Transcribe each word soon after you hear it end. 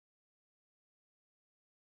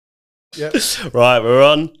Yeah. Right, we're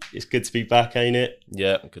on. It's good to be back, ain't it?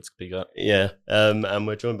 Yeah, good to be back. Yeah. And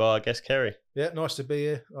we're joined by our guest, Ceri. Yeah, nice to be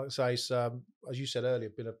here. Like I say, it's, as you said earlier,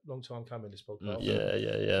 been a long time coming, this podcast.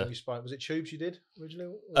 Yeah. You spoke, was it Tubes you did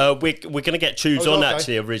originally? We're going to get Tubes on okay.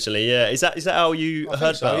 actually originally. Yeah. Is that how you I heard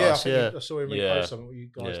think so. about Yeah, us? I think I saw him repost something what you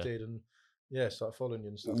guys Yeah. did, and started following you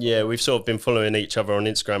and stuff. Yeah, we've sort of been following each other on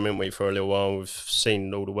Instagram, haven't we, for a little while. We've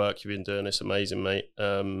seen all the work you've been doing. It's amazing, mate.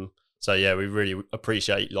 So yeah, we really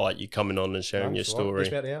appreciate you coming on and sharing your story.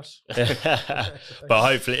 Right. Me out the house. But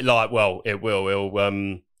hopefully, it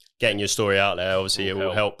will. Getting your story out there, obviously, it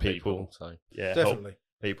will help people. So yeah, Definitely. help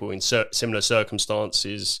people in similar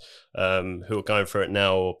circumstances who are going through it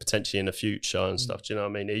now or potentially in the future and stuff. Do you know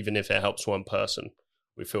what I mean? Even if it helps one person,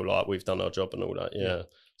 we feel like we've done our job and all that. Yeah.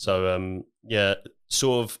 So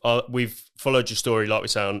we've followed your story, like we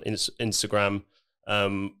say, on Instagram.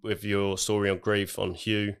 With your story on grief on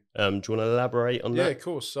Hugh. Do you want to elaborate on that? Yeah, of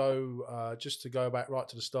course. So just to go back right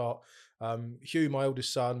to the start, Hugh, my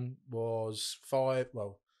eldest son, was 5.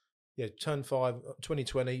 Well, turned 5,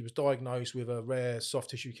 2020. He was diagnosed with a rare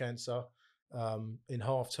soft tissue cancer in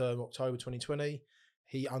half-term October 2020.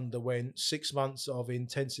 He underwent 6 months of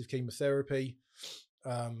intensive chemotherapy.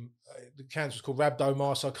 The cancer was called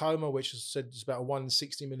rhabdomyosarcoma, which is said is about a 1 in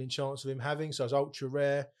 60 million chance of him having. So it's ultra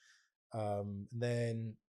rare.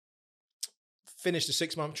 Then finished the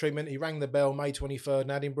 6-month treatment. He rang the bell May 23rd in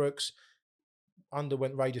Addenbrooke's,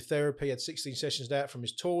 underwent radiotherapy, had 16 sessions out from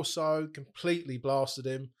his torso, completely blasted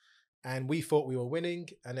him, and we thought we were winning.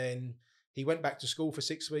 And then he went back to school for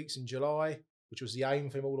 6 weeks in July, which was the aim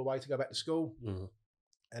for him all the way to go back to school. Mm-hmm.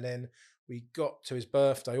 And then we got to his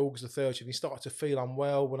birthday, August the 30th, and he started to feel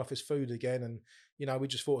unwell, went off his food again. And, we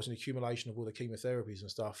just thought it was an accumulation of all the chemotherapies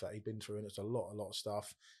and stuff that he'd been through. And it's a lot of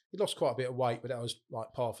stuff. He lost quite a bit of weight, but that was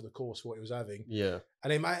like par for the course for what he was having. Yeah.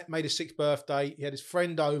 And he made his 6th birthday. He had his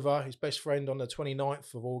friend over, his best friend, on the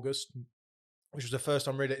 29th of August, which was the first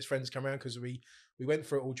time really that his friends came around because we went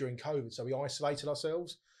through it all during COVID. So we isolated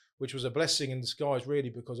ourselves, which was a blessing in disguise,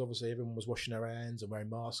 really, because obviously everyone was washing their hands and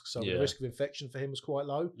wearing masks. So the risk of infection for him was quite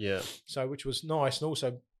low. Yeah. So, which was nice. And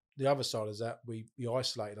also the other side is that we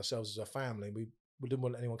isolated ourselves as a family. We didn't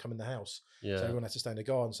want anyone come in the house. Yeah. So everyone had to stay in the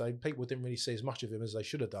garden. So people didn't really see as much of him as they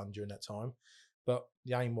should have done during that time. But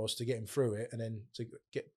the aim was to get him through it and then to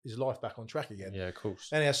get his life back on track again. Yeah, of course.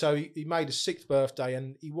 Anyhow, so he made his 6th birthday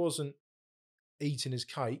and he wasn't eating his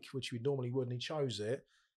cake, which we normally would, and he chose it.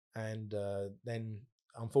 And then,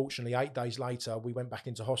 unfortunately, 8 days later, we went back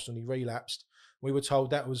into hospital and he relapsed. We were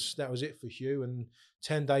told that was it for Hugh. And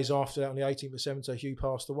 10 days after that, on the 18th of September, Hugh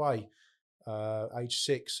passed away. Age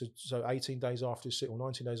 6, so 18 days after his 6th, or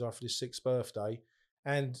 19 days after his 6th birthday,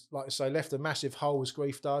 and like I say, left a massive hole as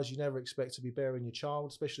grief does. You never expect to be burying your child,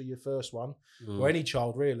 especially your first one, or any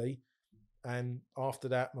child really. And after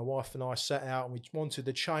that, my wife and I sat out and we wanted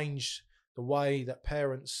to change the way that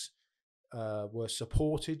parents were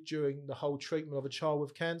supported during the whole treatment of a child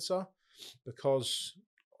with cancer, because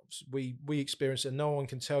we experience it, and no one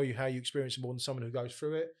can tell you how you experience it more than someone who goes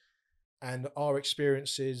through it. And our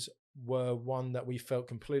experiences were one that we felt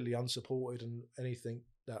completely unsupported and anything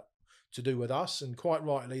that to do with us. And quite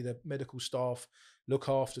rightly, the medical staff look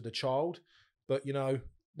after the child. But,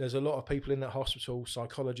 there's a lot of people in that hospital,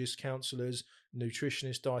 psychologists, counsellors,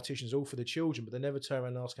 nutritionists, dietitians, all for the children, but they never turn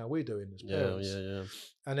around and ask how we're doing as parents. Yeah.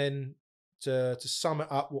 And then to sum it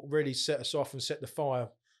up, what really set us off and set the fire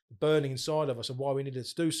burning inside of us and why we needed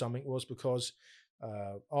to do something was because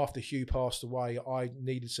after Hugh passed away, I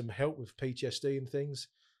needed some help with PTSD and things.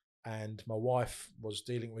 And my wife was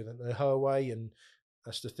dealing with it her way. And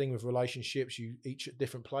that's the thing with relationships. You each at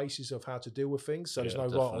different places of how to deal with things. So there's no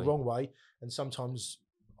right or wrong way. And sometimes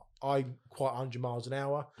I'm quite 100 miles an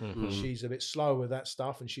hour. Mm-hmm. She's a bit slower with that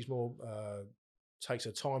stuff and she's more, takes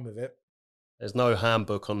her time with it. There's no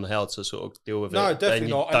handbook on how to sort of deal with it. No, definitely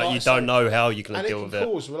not. You don't know how you're going to deal with it. And it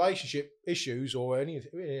can cause relationship issues or any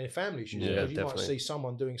family issues. Yeah, because you might see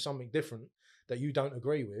someone doing something different that you don't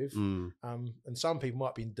agree with. And some people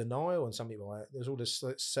might be in denial, and some people might. There's all this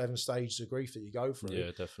 7 stages of grief that you go through.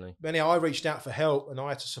 Yeah, definitely. But anyhow, I reached out for help, and I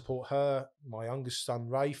had to support her, my youngest son,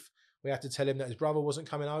 Rafe. We had to tell him that his brother wasn't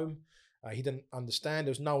coming home. He didn't understand.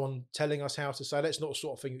 There was no one telling us how to say. That's not the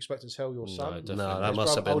sort of thing you expect to tell your son. No, that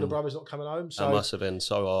must have been. Older brother's not coming home. So that must have been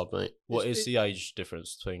so hard, mate. What is the age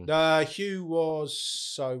difference between? Hugh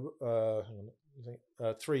was hang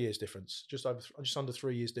on, 3 years difference, just under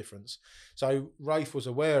 3 years difference. So Rafe was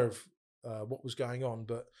aware of what was going on,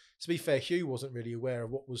 but to be fair, Hugh wasn't really aware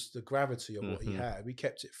of what was the gravity of what he had. We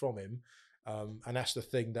kept it from him, and that's the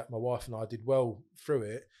thing that my wife and I did well through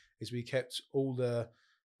it. Is we kept all the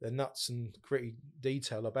the nuts and gritty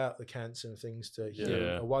detail about the cancer and things to hear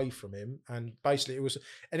Yeah. away from him. And basically, it was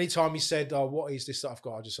anytime he said, "Oh, what is this that I've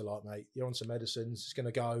got?" I just said, "Like, mate, you're on some medicines. It's going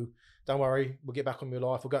to go. Don't worry. We'll get back on your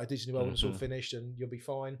life. We'll go to Disney World when it's all finished, and you'll be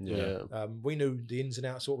fine." Yeah. We knew the ins and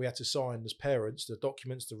outs of what we had to sign as parents, the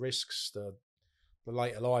documents, the risks, the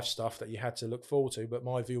later life stuff that you had to look forward to. But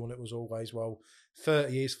my view on it was always, well,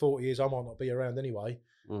 30 years, 40 years, I might not be around anyway.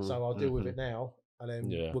 So I'll deal with it now, and then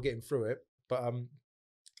we'll get him through it. But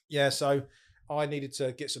so I needed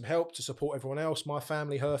to get some help to support everyone else, my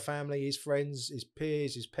family, her family, his friends, his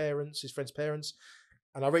peers, his parents, his friends' parents.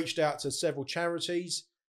 And I reached out to several charities.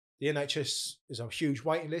 The NHS is a huge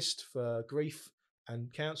waiting list for grief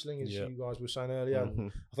and counselling, as you guys were saying earlier.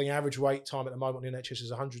 And I think average wait time at the moment on the NHS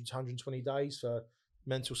is 100 to 120 days for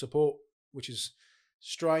mental support, which is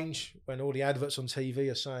strange when all the adverts on TV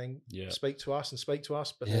are saying speak to us,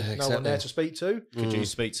 but there's no one there to speak to. Could you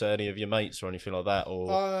speak to any of your mates or anything like that?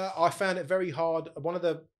 Or I found it very hard. One of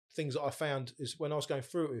the things that I found is when I was going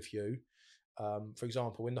through it with you, for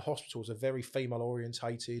example, in the hospitals, a very female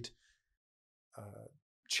orientated,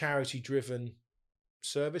 charity driven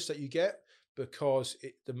service that you get, because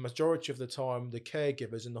the majority of the time the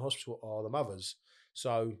caregivers in the hospital are the mothers.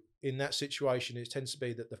 So in that situation, it tends to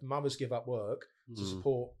be that the mothers give up work to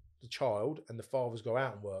support the child and the fathers go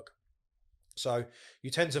out and work. So you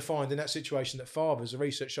tend to find in that situation that the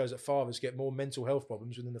research shows that fathers get more mental health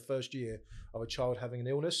problems within the first year of a child having an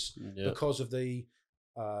illness because of the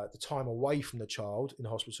time away from the child in the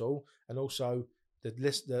hospital, and also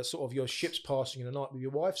the sort of your ships passing in the night with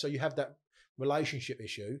your wife. So you have that relationship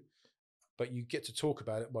issue, but you get to talk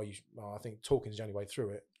about it. Well, I think talking is the only way through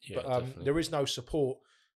it. But there is no support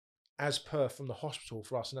as per from the hospital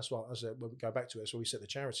for us, and that's why when we go back to it, that's why we set the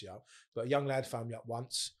charity up. But a young lad phoned me up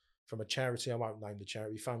once from a charity. I won't name the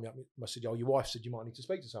charity. He phoned me up. I said, "Oh, your wife said you might need to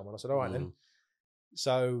speak to someone." I said, "All right then."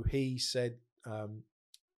 So he said,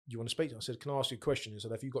 "You want to speak to?" I said, "Can I ask you a question?" He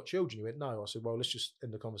said, "Have you got children?" He went, "No." I said, "Well, let's just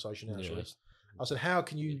end the conversation now." I said, "How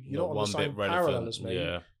can you're not on the same parallel as me?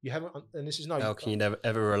 You haven't, and this is no. How can you never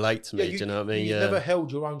ever relate to me? Do you know what I mean? You've never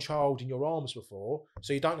held your own child in your arms before,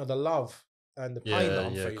 so you don't know the love and the pain that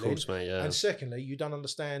I'm feeling. Of course, mate, And secondly, you don't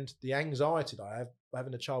understand the anxiety that I have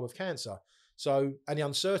having a child with cancer. So, and the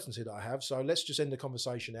uncertainty that I have. So let's just end the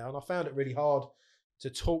conversation now." And I found it really hard to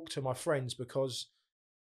talk to my friends because,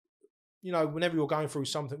 whenever you're going through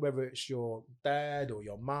something, whether it's your dad or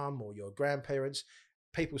your mum or your grandparents,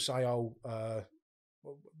 people say,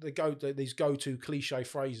 they go to these go-to cliche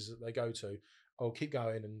phrases that they go to. "Oh, keep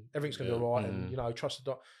going and everything's going to be all right." And, trust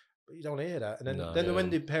the doctor. But you don't want to hear that. And then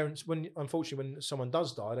when the parents, unfortunately, when someone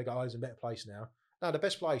does die, they go, "Oh, he's in a better place now." No, the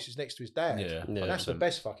best place is next to his dad. And that's the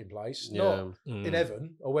best fucking place. Not in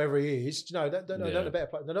heaven or wherever he is. They're not in a better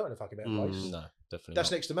place. They're not in a fucking better place. No, definitely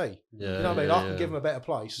That's not. next to me. You know what I mean? I can give them a better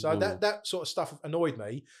place. So that sort of stuff annoyed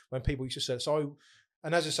me when people used to say so.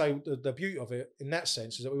 And as I say, the beauty of it in that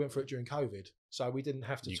sense is that we went through it during COVID. So we didn't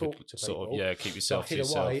have to talk to people. Keep yourself to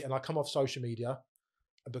yourself. Away, and I come off social media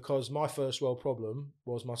because my first world problem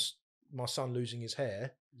was my son losing his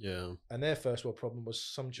hair. And their first world problem was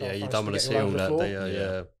some child. You don't want to see all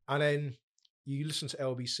that. And then you listen to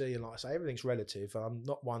LBC, and like I say, everything's relative. I'm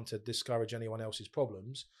not one to discourage anyone else's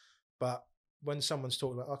problems, but when someone's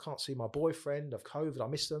talking about, "I can't see my boyfriend, I've COVID, I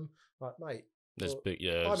miss them," like, mate, I'm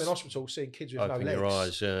in hospital seeing kids with no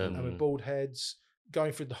legs and with bald heads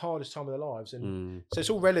going through the hardest time of their lives, and so it's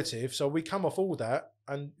all relative. So we come off all that,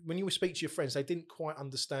 and when you speak to your friends, they didn't quite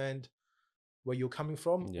understand where you're coming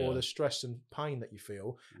from or the stress and pain that you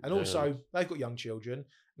feel. And also they've got young children,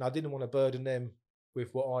 and I didn't want to burden them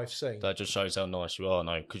with what I've seen. That just shows how nice you are,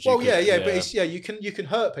 no? But it's you can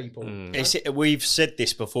hurt people. We've said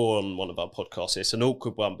this before on one of our podcasts. It's an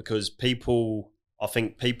awkward one because I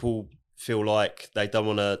think people feel like they don't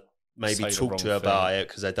want to maybe talk to you about it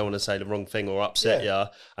because they don't want to say the wrong thing or upset you.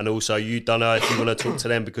 And also you don't know if you want to talk to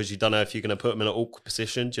them because you don't know if you're going to put them in an awkward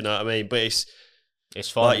position. Do you know what I mean? But it's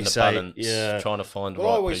finding the balance, trying to find the right people.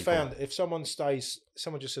 I always found if someone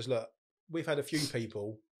just says, "Look, we've had a few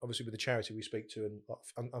people, obviously with the charity we speak to,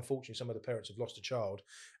 and unfortunately some of the parents have lost a child,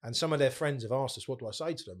 and some of their friends have asked us, what do I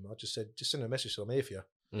say to them?" I just said, just send them a message, "I'm here for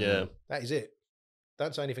you." That is it.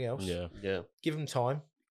 Don't say anything else. Give them time,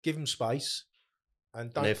 give them space,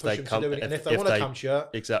 and don't push them to do it. And if they want to come to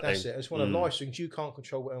you, that's it. It's one of life things. You can't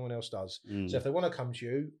control what anyone else does. So if they want to come to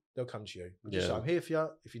you, they'll come to you. Just say, "I'm here for you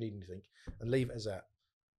if you need anything," and leave it as that.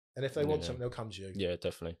 And if they want something, they'll come to you. Yeah,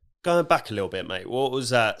 definitely. Going back a little bit, mate, what was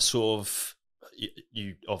that sort of,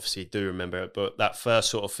 you obviously do remember it, but that first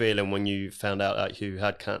sort of feeling when you found out that Hugh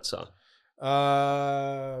had cancer?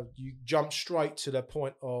 You jump straight to the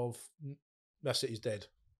point of, that's it, he's dead.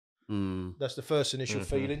 That's the first initial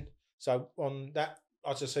feeling. So on that,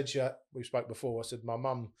 as I said to you, we spoke before, I said my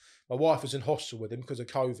wife was in hospital with him because of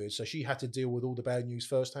COVID, so she had to deal with all the bad news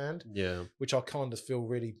firsthand. Yeah. Which I kind of feel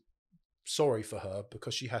really sorry for her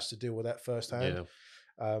because she has to deal with that firsthand.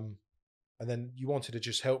 Yeah. And then you wanted to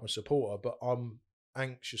just help and support her, but I'm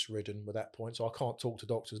anxious ridden with that point, so I can't talk to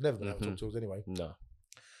doctors. Never been able to talk to doctors anyway. No.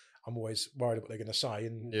 I'm always worried what they're going to say,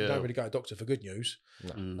 and you Yeah. don't really go to a doctor for good news.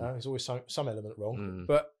 No. There's always some element wrong.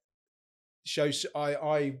 But shows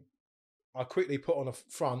I quickly put on a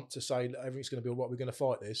front to say that everything's going to be all right. We're going to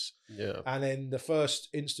fight this. Yeah. And then the first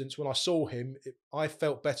instance when I saw him, I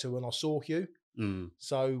felt better when I saw Hugh.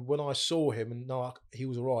 So when I saw him and he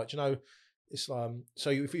was all right, you know, it's so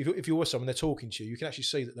if you're with someone, they're talking to you, you can actually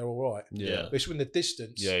see that they're all right. Yeah. But it's in the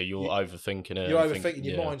distance. Yeah, you're overthinking it. You're overthinking.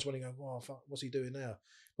 Your mind's wanting to go, oh, fuck, what's he doing now?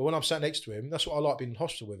 But when I'm sat next to him, that's what I like being in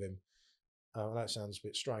hospital with him. That sounds a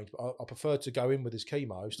bit strange, but I prefer to go in with his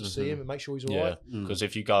chemos to see him and make sure he's all right. Because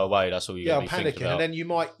if you go away, that's all you're I'm panicking, and then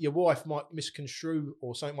your wife might misconstrue,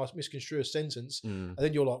 or something might misconstrue a sentence, and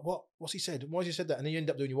then you're like, what's he said? Why has he said that? And then you end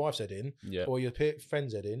up doing your wife's head in, or your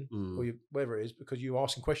friend's head in, or whatever it is, because you're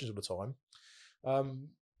asking questions all the time.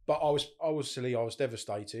 But I was silly. I was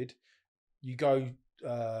devastated. You go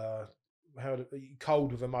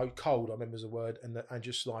cold with a cold. I remember as a word, and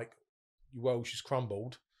just like your world just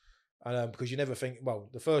crumbled. Because you never think. Well,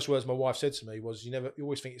 the first words my wife said to me was, "You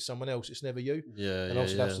always think it's someone else. It's never you." Yeah, and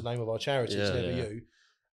also that's the name of our charity. It's never you.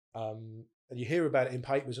 And you hear about it in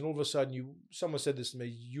papers, and all of a sudden, someone said this to me.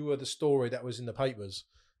 You are the story that was in the papers.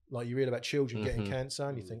 Like you read about children getting cancer,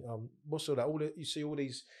 and you think, what's all that? You see all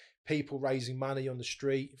these people raising money on the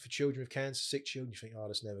street for children with cancer, sick children. You think, oh,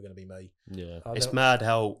 that's never going to be me. Yeah, it's mad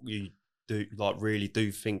how you do really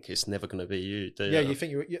do think it's never going to be you. Do you? Yeah, you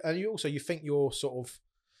think you think you're sort of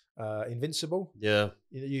invincible. Yeah,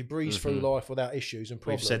 you breeze through life without issues and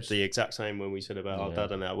problems. We've said the exact same when we said about our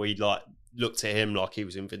dad and that. We like looked at him like he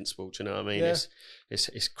was invincible. Do you know what I mean? Yeah.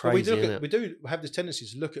 It's crazy. We do have this tendency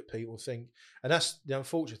to look at people and think, and that's the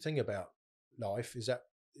unfortunate thing about life, is that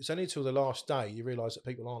it's only until the last day you realise that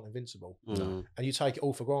people aren't invincible, and you take it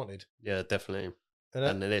all for granted. Yeah, definitely.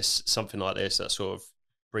 And then it's something like this that sort of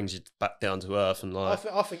brings you back down to earth. And like,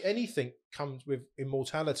 I think anything comes with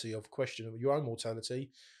immortality, of question of your own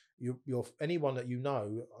mortality. You're anyone that you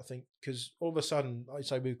know, I think, because all of a sudden, I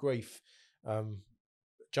say with grief,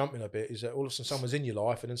 jumping a bit, is that all of a sudden someone's in your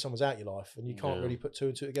life and then someone's out your life, and you can't really put two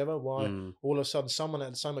and two together. Why all of a sudden someone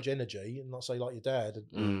had so much energy, and not say like your dad,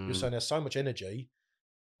 you're saying there's so much energy,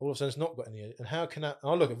 all of a sudden it's not got any. And how can that?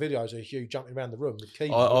 I look at videos of Hugh jumping around the room with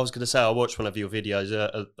keyboard. I was going to say, I watched one of your videos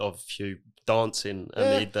of Hugh dancing,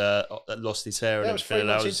 and he'd lost his hair. That was 3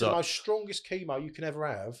 months into the most strongest chemo you can ever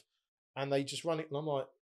have, and they just run it, and I'm like.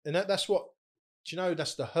 And that's what, do you know,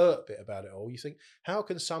 that's the hurt bit about it all. You think, how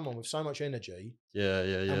can someone with so much energy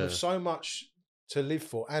and with so much to live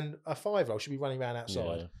for, and a 5-year-old should be running around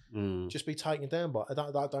outside, just be taken down by? I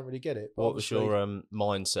don't really get it. But what was your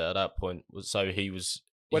mindset at that point? So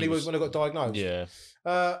when I got diagnosed? Yeah.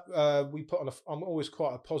 We put on I'm always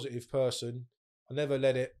quite a positive person. I never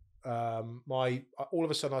let it. All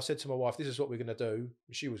of a sudden I said to my wife, this is what we're going to do.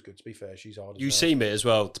 She was good, to be fair. She's hard. You seem it as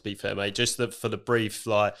well, to be fair, mate. Just for the brief,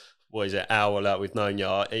 like, what is it, hour that we've known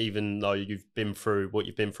you, even though you've been through what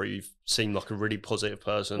you've been through, you've seemed like a really positive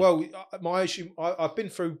person. Well, my issue, I've been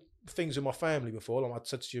through things with my family before. Like I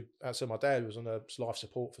said to you, my dad was on a life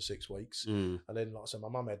support for 6 weeks. And then, like I said, my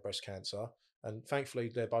mum had breast cancer, and thankfully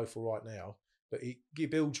they're both all right now. But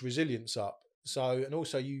it builds resilience up. So, and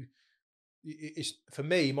also it's, for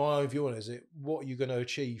me, my own view on it is, what are you going to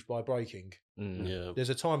achieve by breaking? There's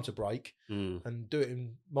a time to break and do it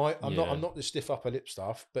in I'm not the stiff upper lip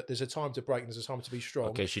stuff, but there's a time to break and there's a time to be strong.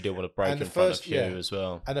 Okay, she didn't want to break in front of you as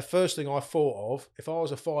well. And the first thing I thought of, if I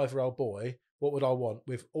was a 5-year-old boy, what would I want?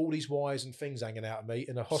 With all these wires and things hanging out at me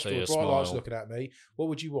in a hospital, bright lights looking at me, what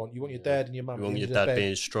would you want? You want your dad and your mum. You want your dad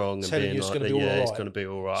being strong and being like, it's going to be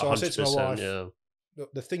all right. So 100%, I said to my wife,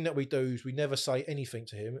 look, the thing that we do is we never say anything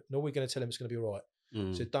to him, nor we're going to tell him it's going to be all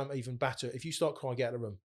right. So don't even batter. If you start crying, get out of the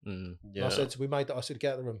room. I said, I said,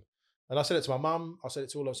 get out of the room. And I said it to my mum. I said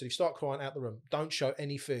it to all of us. I said, if you start crying, out the room. Don't show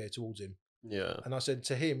any fear towards him. Yeah. And I said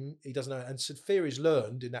to him, he doesn't know. And said, fear is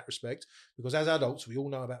learned in that respect, because as adults, we all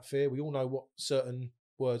know about fear. We all know what certain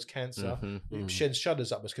words, cancer, it sends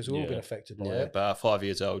shudders up us because we've all been affected by it. But at 5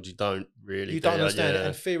 years old, you don't really. You don't understand it,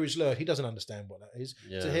 and fear is learned. He doesn't understand what that is.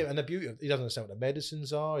 To him, and the beauty of, he doesn't understand what the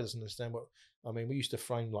medicines are. He doesn't understand what. I mean, we used to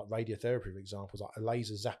frame like radiotherapy, for example, like a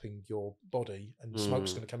laser zapping your body, and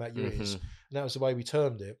smoke's going to come out your ears, and that was the way we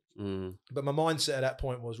termed it. But my mindset at that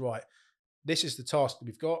point was, right, this is the task that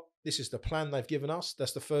we've got. This is the plan they've given us.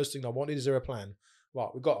 That's the first thing I wanted. Is there a plan? right,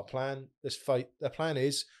 we've got a plan. The plan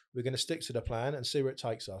is we're going to stick to the plan and see where it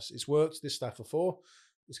takes us. It's worked this stuff before.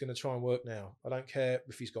 It's going to try and work now. I don't care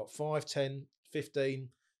if he's got 5, 10, 15,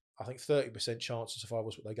 I think 30% chance of survival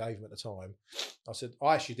was what they gave him at the time. I said,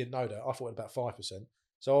 I actually didn't know that. I thought it about 5%.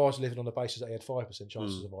 So I was living on the basis that he had 5% chance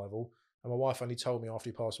of survival. And my wife only told me after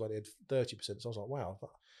he passed away he had 30%. So I was like, wow.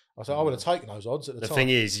 I said, I would have taken those odds at the time. The thing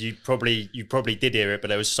is, you probably did hear it, but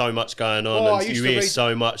there was so much going on, and you hear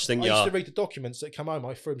so much. I used to read the documents that come home.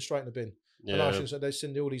 I threw them straight in the bin. Yeah. And I should say they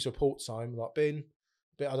send all these reports home, like bin.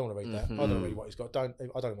 I don't want to read that. I don't want to read what he's got. I don't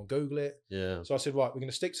even want to Google it. Yeah. So I said, right, we're going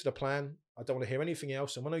to stick to the plan. I don't want to hear anything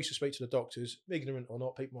else. And when I used to speak to the doctors, ignorant or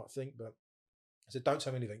not, people might think, but I said, don't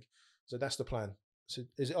tell me anything. So that's the plan. I said,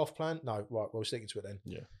 is it off plan? No, right, well, we're sticking to it then.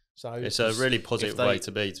 Yeah. So it's a really positive way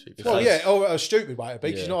to be. Well, yeah, or a stupid way to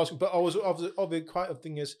be. Because but I was quite a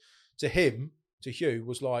thing is to him, to Hugh,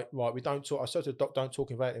 was like, right, we don't talk. I said to the doc, don't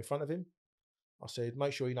talk about it in front of him. I said,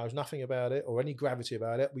 make sure he knows nothing about it or any gravity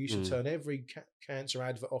about it. We used to turn every cancer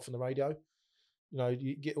advert off on the radio. You know,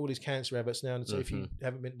 you get all these cancer adverts now, and so if you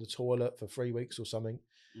haven't been to the toilet for 3 weeks or something,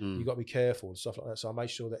 you've got to be careful and stuff like that. So I made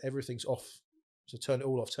sure that everything's off. So turn it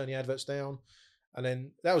all off, turn the adverts down. And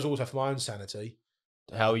then that was also for my own sanity.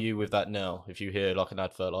 How are you with that now? If you hear like an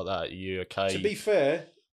advert like that, are you okay? To be fair,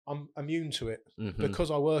 I'm immune to it because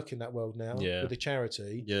I work in that world now with the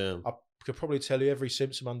charity. Yeah. I could probably tell you every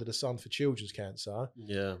symptom under the sun for children's cancer.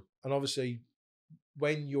 Yeah. And obviously,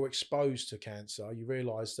 when you're exposed to cancer, you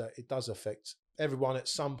realise that it does affect everyone at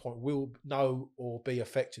some point will know or be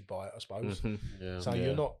affected by it, I suppose. Yeah. So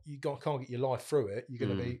can't get your life through it. You're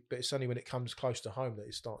going to be, but it's only when it comes close to home that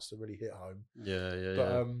it starts to really hit home.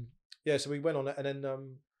 Yeah. So we went on it, and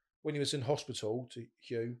then when he was in hospital, to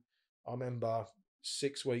Hugh, I remember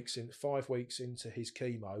 5 weeks into his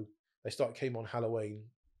chemo, they started chemo on Halloween.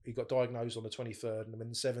 He got diagnosed on the 23rd, and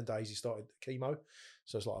within 7 days he started chemo.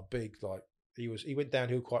 So it's like a big, like he went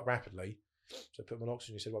downhill quite rapidly. So I put him on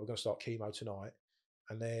oxygen. He said, well, we're going to start chemo tonight.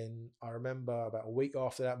 And then I remember about a week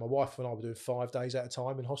after that, my wife and I were doing 5 days at a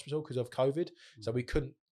time in hospital because of COVID. So we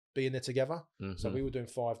couldn't be in there together. So we were doing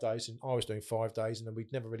 5 days, and I was doing 5 days, and then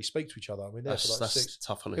we'd never really speak to each other. I mean, that's like that's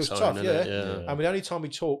tough on its its own, own, yeah. Yeah. And the only time we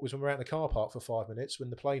talked was when we were out in the car park for 5 minutes when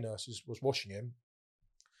the play nurse was washing him.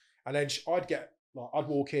 And then I'd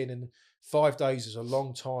walk in, and 5 days is a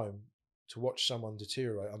long time to watch someone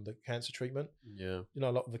deteriorate under cancer treatment. Yeah. You know,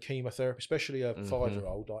 a lot of the chemotherapy, especially a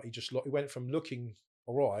 5-year-old, like he went from looking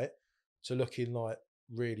all right to looking like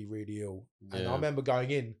really, really ill. Yeah. And I remember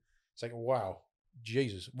going in saying, wow,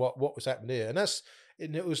 Jesus, what was happening here?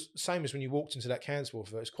 And it was the same as when you walked into that cancer ward.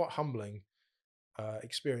 It's quite humbling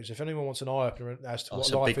experience. If anyone wants an eye opener as to what life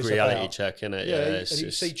is about, it's a big reality check, isn't it? Yeah, and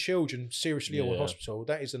you see children seriously ill in hospital.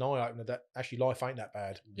 That is an eye opener that actually life ain't that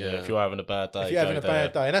bad. Yeah, if you're having a bad day,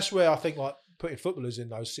 and that's where I think like putting footballers in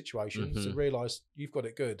those situations to realise you've got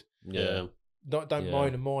it good. Yeah. Don't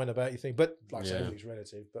moan and whine about your thing, but like I say, everything's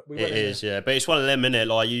relative. But it is, yeah. But it's one of them, innit?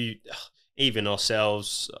 Like even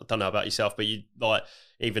ourselves, I don't know about yourself, but you like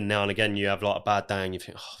even now and again you have like a bad day and you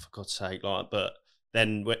think, oh, for God's sake, like. But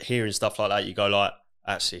then hearing stuff like that, you go like,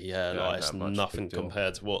 actually, like it's nothing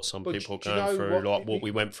compared to what some people are going through, like what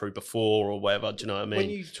we went through before or whatever. Do you know what I mean? When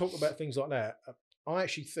you talk about things like that, I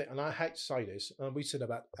actually think, and I hate to say this, and we said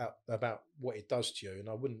about what it does to you, and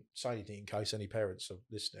I wouldn't say anything in case any parents are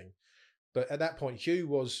listening. But at that point, Hugh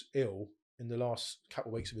was ill in the last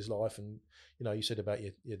couple of weeks of his life, and you know, you said about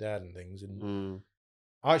your dad and things, and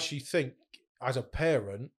I actually think as a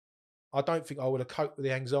parent, I don't think I would have coped with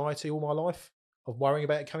the anxiety all my life of worrying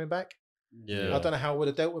about it coming back. Yeah, I don't know how I would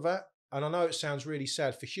have dealt with that, and I know it sounds really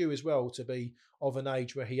sad for Hugh as well to be of an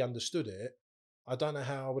age where he understood it. I don't know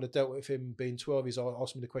how I would have dealt with him being 12 years old,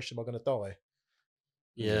 asking me the question, "Am I going to die?"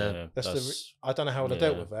 Yeah, I don't know how I'd have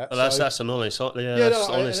dealt with that. Well, that's an honest, that's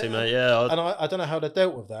honestly, mate. Yeah, and I don't know how they've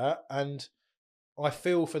dealt with that, and I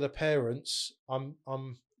feel for the parents.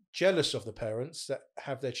 I'm jealous of the parents that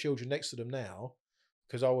have their children next to them now,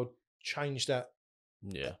 because I would change that.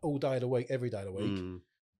 All day of the week, every day of the week,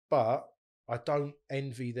 but I don't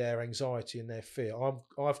envy their anxiety and their fear.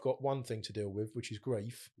 I've got one thing to deal with, which is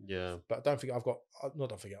grief. Yeah. But I don't think I've got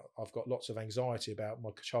lots of anxiety about my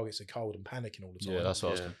child gets a cold and panicking all the time. Yeah, that's what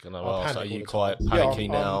I was going to ask. Are you quite panicky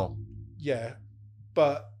now? Yeah.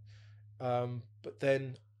 But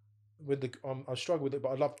then I struggle with it,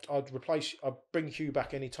 but I'd bring Hugh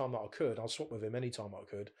back any time that I could. I'll swap with him any time I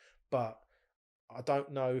could. But I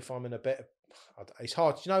don't know if I'm in a better. It's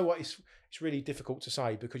hard. You know what? It's really difficult to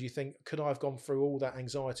say, because you think, could I have gone through all that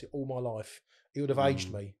anxiety all my life? It would have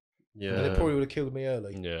aged me. Yeah. And it probably would have killed me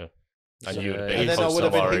early. Yeah. And you would have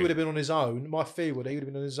been. He would have been on his own. My fear would he would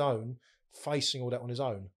have been on his own facing all that on his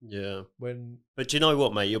own. Yeah. But do you know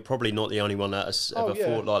what, mate? You're probably not the only one that has ever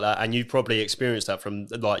thought like that, and you've probably experienced that from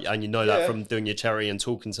and you know that from doing your Ceri and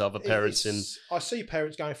talking to other parents. I see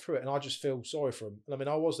parents going through it, and I just feel sorry for them. I mean,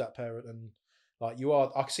 I was that parent, and like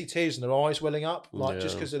I can see tears in their eyes welling up, like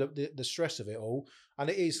just because of the stress of it all. And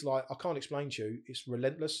it is like, I can't explain to you. It's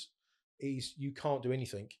relentless. You can't do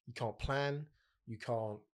anything. You can't plan. You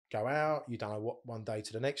can't go out. You don't know what one day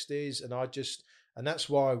to the next is. And that's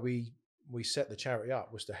why we set the charity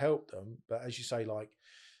up, was to help them. But as you say, like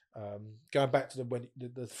going back to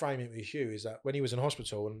the framing with Hugh, is that when he was in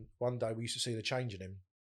hospital, and one day we used to see the change in him.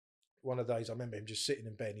 One of the days I remember him just sitting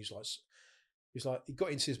in bed. He's like, he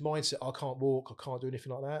got into his mindset, I can't walk, I can't do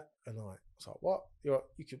anything like that. And I was like, what?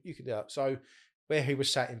 You can do that. So where he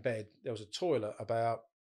was sat in bed, there was a toilet about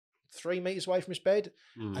 3 meters away from his bed,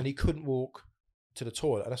 and he couldn't walk to the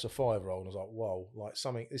toilet. And that's a 5-year-old. And I was like, whoa, like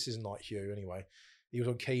something, this isn't like Hugh anyway. He was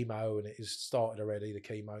on chemo, and it has started already, the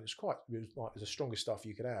chemo. It was the strongest stuff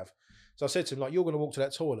you could have. So I said to him, like, you're going to walk to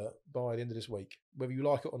that toilet by the end of this week. Whether you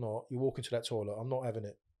like it or not, you're walking to that toilet. I'm not having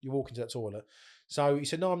it. You're walking to that toilet. So he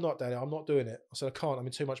said, no, I'm not, Daddy. I'm not doing it. I said, I can't. I'm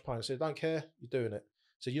in too much pain. I said, I don't care. You're doing it.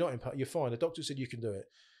 So you're not in pain. You're fine. The doctor said you can do it.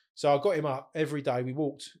 So I got him up every day. We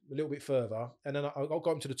walked a little bit further. And then I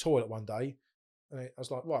got him to the toilet one day. And I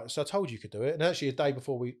was like, right, so I told you could do it. And actually a day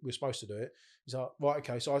before we were supposed to do it, he's like, right,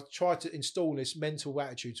 okay. So I tried to install this mental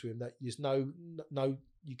attitude to him that there's no,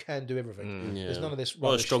 you can do everything. Yeah. There's none of this rubbish.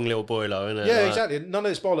 What a strong little boy, though, isn't it? Yeah, exactly. None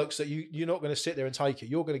of this bollocks that you're not going to sit there and take it.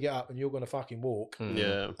 You're going to get up and you're going to fucking walk.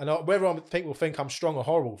 Yeah. And whether people think I'm strong or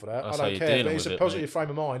horrible for that, I don't care. But it's a positive frame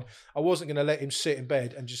of mind. I wasn't going to let him sit in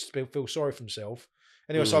bed and just feel sorry for himself.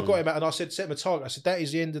 Anyway, so I got him out and I said, set him a target. I said, that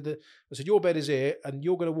is the end of I said, your bed is here and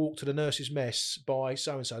you're going to walk to the nurse's mess by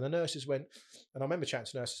so-and-so. And the nurses went, and I remember chatting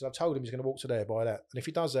to nurses, I told him he's going to walk to there by that. And if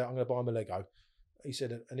he does that, I'm going to buy him a Lego. He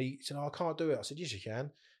said, oh, I can't do it. I said, yes, you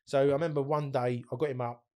can. So I remember one day I got him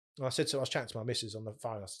up and I was chatting to my missus on the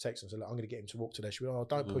phone. I texted him, I said, look, I'm going to get him to walk to there. She went, oh,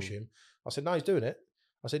 don't push him. I said, no, he's doing it.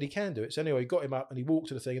 I said, he can do it. So anyway, he got him up and he walked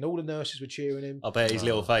to the thing and all the nurses were cheering him. I bet his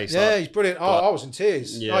little face. Yeah, he's brilliant. I was in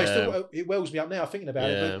tears. Yeah. It wells me up now thinking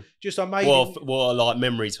about it. But just I made him... What a like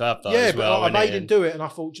memory to have, though, as well. I made him do it and I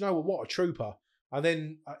thought, do you know what a trooper. And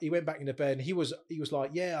then he went back in the bed and he was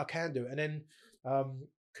like, yeah, I can do it. And then,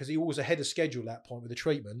 because he was ahead of schedule at that point with the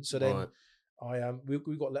treatment. So then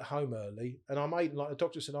we got let home early and I made, like the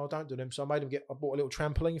doctor said, oh, don't do them. So I bought a little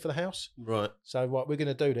trampoline for the house. Right. So we're going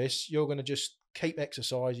to do this. You're going to just keep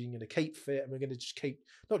exercising, you're going to keep fit, and we're going to just keep,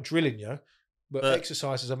 not drilling you, but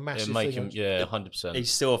exercise is a massive thing. 100%. He's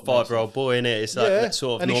still a 5-year-old boy, isn't it? It's like that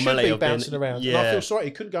sort of normality of bouncing around. Yeah. And I feel sorry,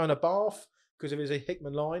 he couldn't go in a bath because of his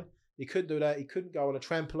Hickman line. He couldn't do that. He couldn't go on a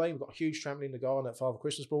trampoline. We've got a huge trampoline in the garden that Father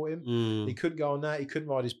Christmas brought him. He couldn't go on that. He couldn't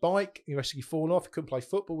ride his bike. He basically fallen off. He couldn't play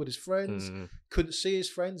football with his friends. Couldn't see his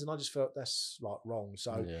friends. And I just felt that's like wrong.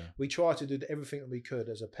 So we tried to do everything that we could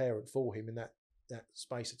as a parent for him in that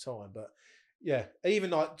space of time. But yeah,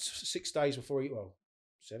 even like 6 days before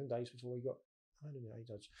 7 days before he got, I don't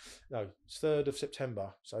know, no, it's 3rd of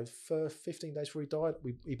September. So for 15 days before he died,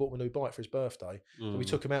 he bought him a new bike for his birthday. So we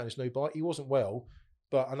took him out on his new bike. He wasn't well,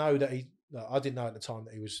 but I know that I didn't know at the time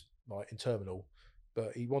that he was like in terminal,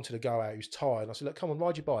 but he wanted to go out. He was tired. And I said, look, come on,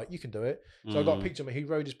 ride your bike. You can do it. So I got a picture of him. He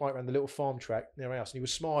rode his bike around the little farm track near our house and he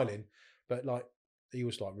was smiling, but like, he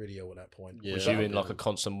was like really ill at that point. Was you in like a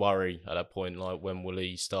constant worry at that point? Like, when will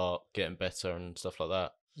he start getting better and stuff like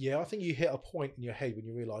that? Yeah, I think you hit a point in your head when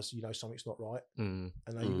you realise, something's not right. And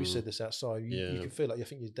we said this outside. You can feel like you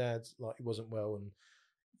think your dad's like he wasn't well, and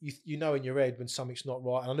you know in your head when something's not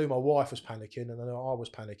right. And I knew my wife was panicking, and I know I was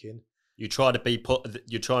panicking. You try to be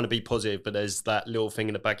you're trying to be positive, but there's that little thing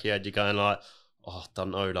in the back of your head. You're going like, oh, I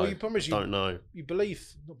don't know. Like, well, you promise don't know. You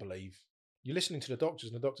not believe. You're listening to the doctors,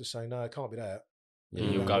 and the doctors saying, no, it can't be that. Yeah,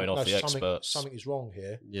 you're going off the experts. Something is wrong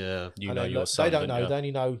here. Yeah, they don't know. They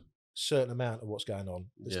only know a certain amount of what's going on.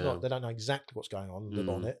 It's not. They don't know exactly what's going on. Live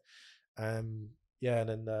on it. And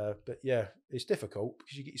then, but yeah, it's difficult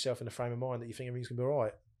because you get yourself in a frame of mind that you think everything's gonna be all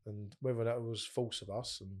right, and whether that was false of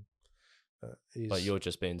us and. But you're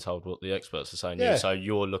just being told what the experts are saying. Yeah. So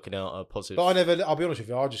you're looking out a positive. But I'll be honest with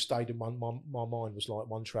you, I just stayed in my mind was like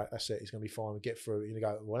one track. That's it. It's going to be fine. We get through it. You're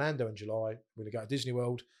going to go to Orlando in July. We're going to go to Disney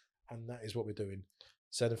World, and that is what we're doing.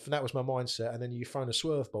 So that was my mindset. And then you throw a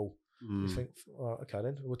swerve ball. You think, oh, okay,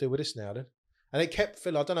 then we'll deal with this now then. And it kept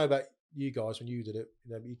feeling. I don't know about you guys when you did it.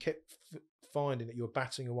 But you kept finding that you were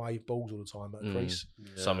batting away balls all the time at a crease.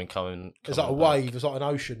 Yeah. Something coming. It's like a wave. It's like an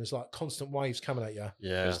ocean. There's like constant waves coming at you.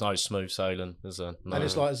 Yeah. There's no smooth sailing, is there? No. And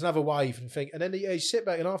it's like there's another wave and then you sit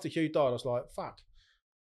back and after Hugh died, I was like, fuck,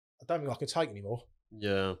 I don't think I can take anymore.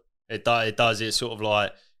 Yeah, it does. It's sort of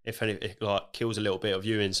like if anything, it like kills a little bit of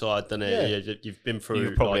you inside, doesn't it? Yeah. You've been through.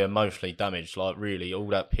 You're probably like, emotionally damaged. Like really, all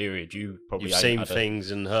that period, you probably you've ain't seen had things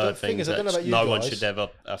and heard The thing things is, I don't know that about you no one guys. should ever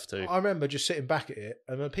have to. I remember just sitting back at it,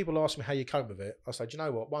 and when people ask me how you cope with it, I say, do you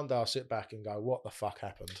know what? One day I'll sit back and go, what the fuck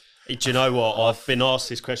happened? Do you know what? I've been asked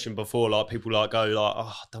this question before. Like people like go like,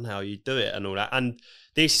 oh, I don't know how you do it and all that. And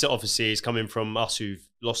this obviously is coming from us who've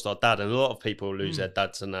lost our dad, and a lot of people lose their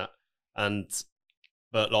dads and that.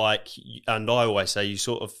 But like, and I always say, you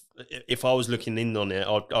sort of, if I was looking in on it,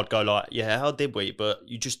 I'd go like, yeah, how did we? But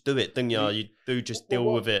you just do it, don't you? You do just deal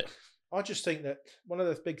with it. I just think that one of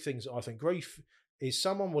the big things that I think grief is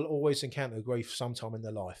someone will always encounter grief sometime in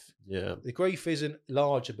their life. Yeah. The grief isn't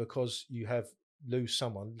larger because you lose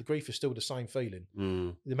someone. The grief is still the same feeling,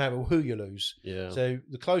 no matter who you lose. Yeah. So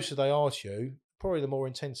the closer they are to you, probably the more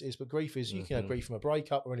intense it is. But grief is, you can have grief from a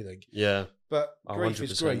breakup or anything. Yeah. But grief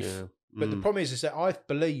is grief. Yeah. But the problem is that I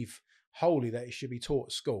believe wholly that it should be taught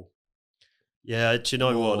at school. Yeah, do you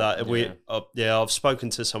know what? That I've spoken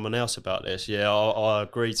to someone else about this. Yeah, I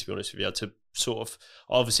agree. To be honest with you, to sort of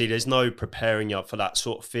obviously there's no preparing you up for that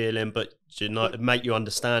sort of feeling, but make you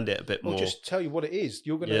understand it a bit more. Just tell you what it is.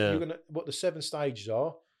 You're gonna what the 7 stages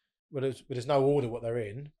are. Well, there's no order what they're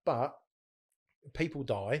in, but people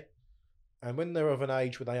die, and when they're of an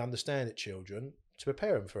age where they understand it, children, to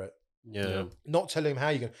prepare them for it. Yeah. Not telling them how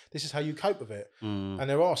you're going. This is how you cope with it, and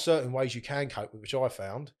there are certain ways you can cope with, which I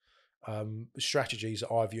found. Strategies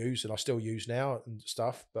that I've used and I still use now and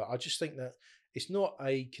stuff, but I just think that it's not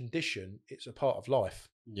a condition, it's a part of life.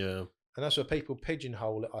 Yeah. And that's where people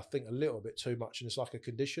pigeonhole it, I think, a little bit too much, and it's like a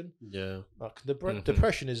condition. Yeah. Like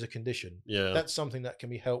depression is a condition. Yeah. That's something that can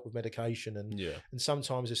be helped with medication, and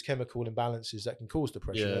sometimes there's chemical imbalances that can cause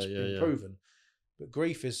depression. That's been proven. But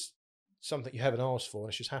grief is something you haven't asked for, and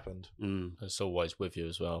it's just happened. It's always with you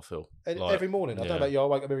as well, Phil. Every morning, I don't know about you. I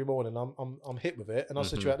wake up every morning. I'm hit with it, and I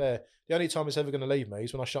said to you out there, the only time it's ever going to leave me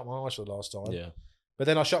is when I shut my eyes for the last time. Yeah. But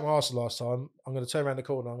then I shut my eyes the last time. I'm going to turn around the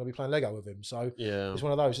corner. I'm going to be playing Lego with him. So it's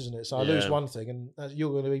one of those, isn't it? So I lose one thing, and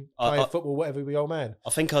you're going to be playing football, whatever, be old man.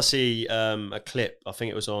 I think I see a clip. I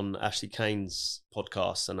think it was on Ashley Kane's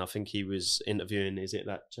podcast, and I think he was interviewing. Is it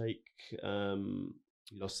that Jake?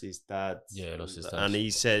 He lost his dad. Yeah, lost his dad. And he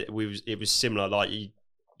said it was similar. Like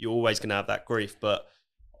you're always going to have that grief, but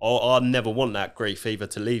I never want that grief either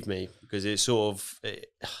to leave me, because it sort of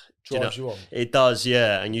drives you on. It does,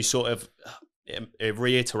 yeah. And you sort of it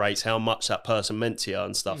reiterates how much that person meant to you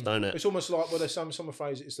and stuff, don't it? It's almost like there's some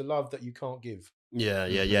phrase. It's the love that you can't give. Yeah.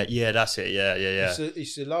 That's it. Yeah.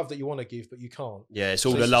 It's the love that you want to give, but you can't. Yeah, it's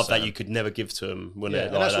all the love that you could never give to them. And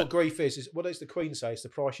that's what grief is. What does the Queen say? It's the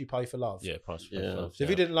price you pay for love. Yeah, price for love. So if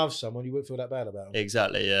you didn't love someone, you wouldn't feel that bad about them.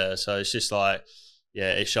 Exactly. Yeah. So it's just like,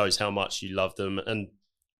 it shows how much you love them, and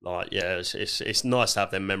like, it's nice to have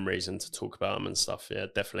them memories and to talk about them and stuff. Yeah,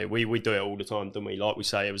 definitely. We do it all the time, don't we? Like we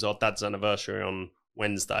say, it was our dad's anniversary on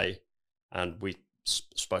Wednesday, and we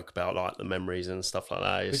spoke about like the memories and stuff like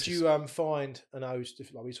that. Did you find, and I was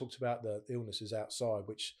like we talked about the illnesses outside,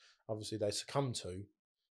 which obviously they succumb to,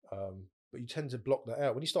 but you tend to block that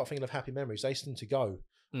out. When you start thinking of happy memories, they tend to go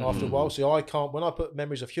after a while. So I can't, when I put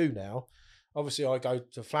memories of Hugh now, obviously I go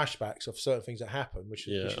to flashbacks of certain things that happen, which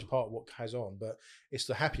is part of what has on, but it's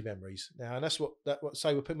the happy memories now. And that's what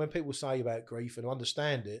when people say about grief and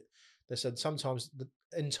understand it, they said sometimes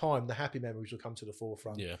in time the happy memories will come to the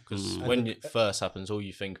forefront. Yeah, because when it first happens, all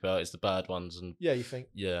you think about is the bad ones, and you think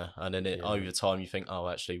and then over time you think, oh,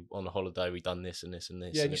 actually on the holiday we done this and this and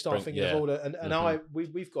this. Yeah, and you start thinking of all that. And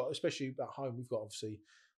we've got, especially at home, we've got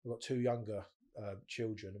 2 younger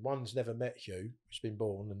children. One's never met Hugh, who's been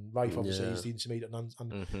born, and Rafe obviously is the intermediate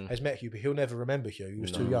and has met Hugh, but he'll never remember Hugh. He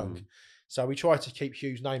was too young. So we try to keep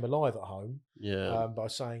Hugh's name alive at home. By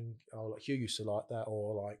saying, like Hugh used to like that,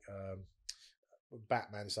 or like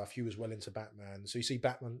Batman stuff. Hugh was well into Batman. So you see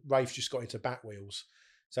Batman, Rafe just got into Batwheels.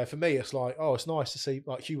 So for me, it's like, it's nice to see,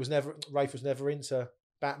 like Rafe was never into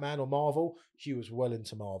Batman or Marvel. Hugh was well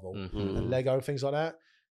into Marvel and Lego and things like that.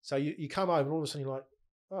 So you come home and all of a sudden you're like,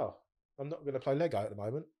 oh, I'm not going to play Lego at the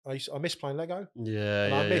moment. I miss playing Lego.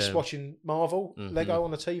 I miss watching Marvel, Lego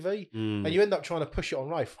on the TV. And you end up trying to push it on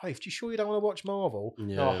Rafe. Rafe, do you sure you don't want to watch Marvel?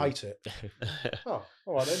 No, I hate it. Oh,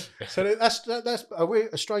 all right then. So that's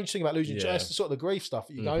a strange thing about losing. That's the sort of the grief stuff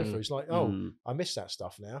that you're going through. It's like, I miss that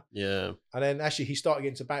stuff now. Yeah. And then actually he started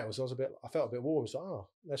getting into battles. I felt a bit warm. It's like,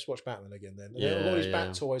 let's watch Batman again then. And all these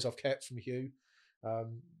bat toys I've kept from Hugh.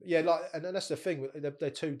 And that's the thing.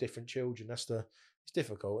 They're 2 different children. It's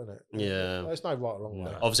difficult, isn't it? Yeah. There's no right or wrong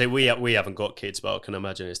way. Obviously, we haven't got kids, but I can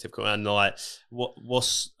imagine it's difficult. And like,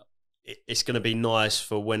 it's going to be nice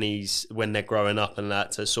for when they're growing up and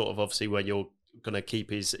that, to sort of obviously when you're gonna keep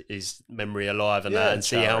his memory alive and Yeah, that, and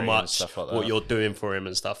see how charity and much stuff like what that. you're doing for him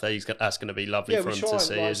and stuff. That's gonna be lovely Yeah, for we him try to and,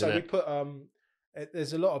 see, like I isn't say, we it? put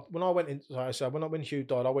there's a lot of when I went in. Like I say, when Hugh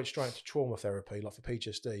died, I went straight into trauma therapy, like for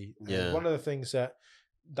PTSD. And Yeah. one of the things that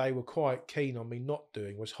they were quite keen on me not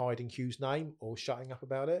doing was hiding Hugh's name or shutting up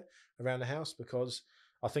about it around the house, because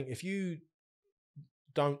I think if you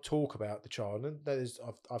don't talk about the child, and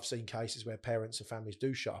I've seen cases where parents and families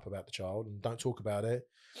do shut up about the child and don't talk about it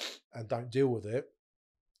and don't deal with it.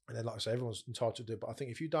 And then, like I say, everyone's entitled to do it. But I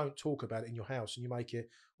think if you don't talk about it in your house and you make it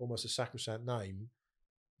almost a sacrosanct name,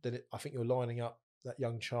 then I think you're lining up that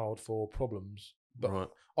young child for problems. But Right.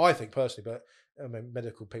 I think personally, but I mean,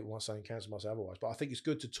 medical people might say cancer might say otherwise, but I think it's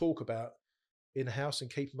good to talk about in the house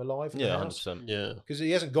and keep him alive in the Yeah, house. 100%. Yeah. Because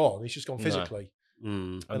he hasn't gone, he's just gone No. physically.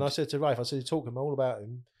 Mm. And I said to Rafe, I said, talk to him all about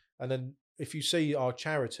him. And then if you see our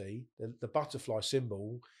charity, the butterfly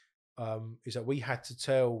symbol is that we had to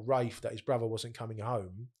tell Rafe that his brother wasn't coming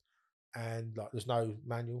home. And like, there's no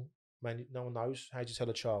manual, no one knows how to tell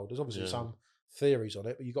a child. There's obviously some theories on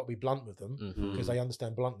it, but you've got to be blunt with them because they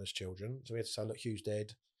understand bluntness, children. So we had to say, look, Hugh's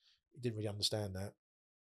dead. He didn't really understand that.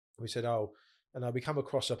 We said, and we come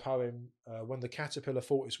across a poem, when the caterpillar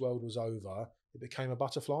thought its world was over, it became a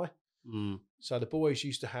butterfly. So the boys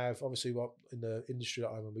used to have, obviously, in the industry at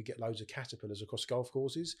home, we get loads of caterpillars across golf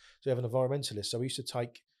courses. So we have an environmentalist. So we used to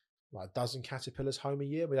take like a dozen caterpillars home a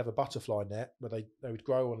year. We'd have a butterfly net where they would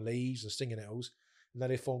grow on leaves and stinging nettles, and then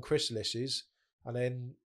they form chrysalises. And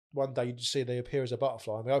then one day you'd see they appear as a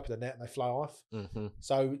butterfly, and we open the net and they fly off.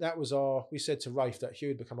 So that was we said to Rafe that Hugh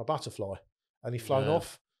had become a butterfly, and he'd flown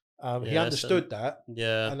off. He understood that.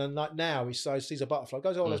 Yeah. And then like now he sees a butterfly,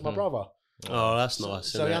 goes, oh, there's my brother. Oh, that's nice.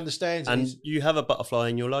 So he understands. And you have a butterfly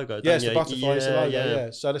in your logo, don't yes, you? the butterfly is the logo, yeah.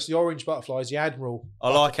 So that's the orange butterfly is the admiral. I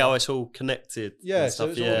like how it's all connected. Yeah, and so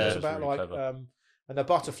stuff. it's all yeah. about really like, clever. and the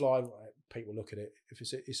butterfly, people look at it, if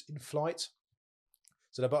it's in flight.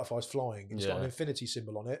 So the butterfly's flying. It's got an infinity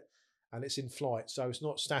symbol on it, and it's in flight. So it's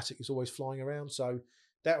not static, it's always flying around. So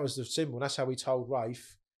that was the symbol. And that's how we told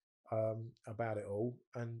Rafe about it all.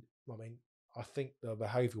 And I mean, I think the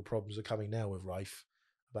behavioural problems are coming now with Rafe,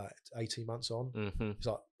 about 18 months on. It's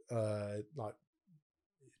like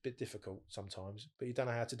it's a bit difficult sometimes, but you don't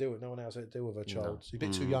know how to do it. No one knows how to deal with a child. So he's a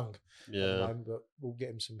bit too young at the moment, but we'll get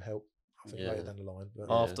him some help, I think, later down the line. But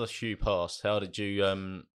After Hugh passed, how did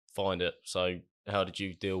you find it? So how did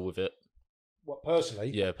you deal with it? what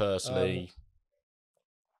personally? Yeah, personally.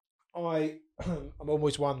 I'm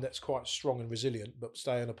always one that's quite strong and resilient, but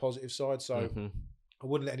stay on the positive side. So I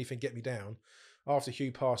wouldn't let anything get me down. After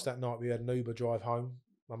Hugh passed that night, we had an Uber drive home.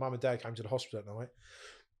 My mum and dad came to the hospital that night.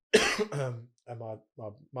 And my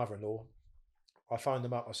mother-in-law, I phoned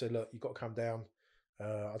them up. I said, look, you've got to come down.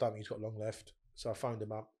 I don't think he's got long left. So I phoned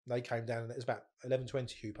them up. They came down, and it was about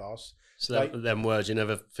 11:20 Hugh passed. So them words you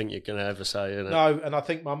never think you're going to ever say, innit? No, and I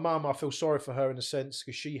think my mum, I feel sorry for her in a sense,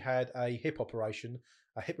 because she had a hip operation,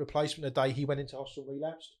 a hip replacement the day he went into hospital,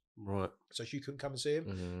 relapsed. Right. So she couldn't come and see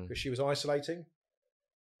him because she was isolating.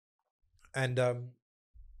 And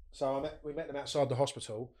so we met them outside the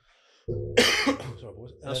hospital. Sorry,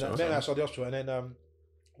 boys. And then, met them outside the hospital, and then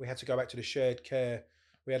we had to go back to the shared care.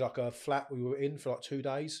 We had like a flat we were in for like 2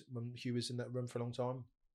 days when Hugh was in that room for a long time.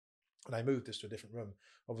 And they moved us to a different room.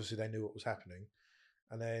 Obviously, they knew what was happening.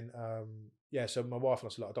 And then, so my wife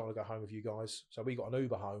and I said, look, I don't want to go home with you guys. So we got an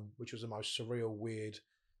Uber home, which was the most surreal, weird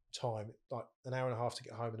time. Like an hour and a half to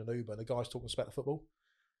get home in an Uber. And the guy's talking about the football.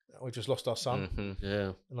 We've just lost our son.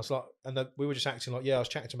 Yeah. And I was like, we were just acting like, I was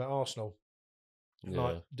chatting to him about Arsenal.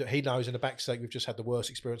 Yeah. Like, he knows in the backseat we've just had the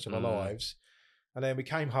worst experience of our lives. And then we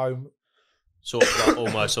came home. Sort of like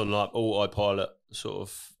almost on like autopilot, sort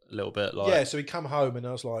of a little bit like. Yeah, so we come home and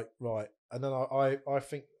I was like, right. And then I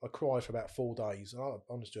think I cried for about 4 days. And I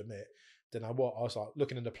honest to admit, then I was like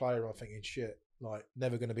looking in the player, I'm thinking, shit, like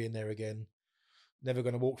never going to be in there again. Never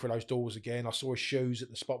going to walk through those doors again. I saw his shoes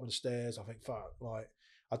at the bottom of the stairs. I think, fuck, like,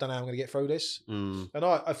 I don't know how I'm going to get through this. And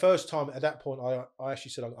first time at that point, I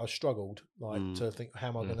actually said I struggled, like to think, how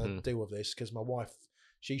am I going to deal with this? Because my wife,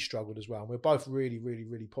 she struggled as well. And we're both really, really,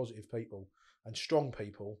 really positive people and strong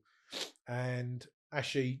people. And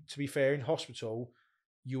actually, to be fair, in hospital,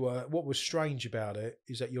 what was strange about it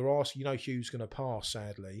is that you're asking, Hugh's going to pass,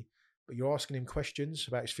 sadly, but you're asking him questions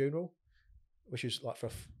about his funeral, which is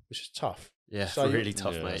tough. Yeah, so really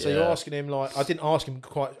tough, mate. So you're asking him, like, I didn't ask him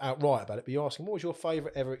quite outright about it, but you ask him, what was your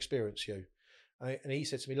favourite ever experience, Hugh? And he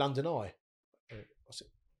said to me, London Eye. I said,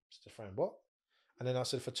 Mr. Fran, what? And then I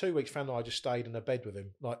said, for 2 weeks, Fran and I just stayed in a bed with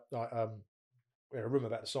him. We had a room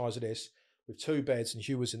about the size of this with 2 beds, and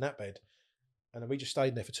Hugh was in that bed. And then we just stayed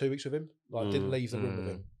in there for 2 weeks with him. Like, didn't leave the room with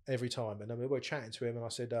him. every time. And then we were chatting to him, and I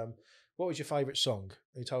said, "What was your favourite song?"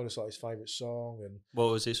 And he told us like his favourite song, and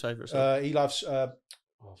What was his favourite song? he loves. I've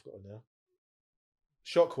got it now.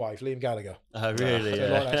 Shockwave, Liam Gallagher. Oh, really? So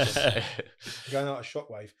Yeah. like that song. Going out of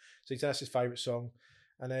Shockwave. So that's his favourite song.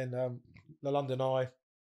 And then the London Eye.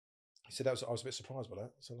 He said I was a bit surprised by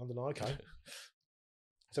that. So London Eye came.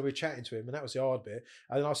 So we were chatting to him, and that was the hard bit.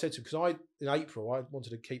 And then I said to him, because in April I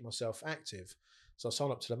wanted to keep myself active, so I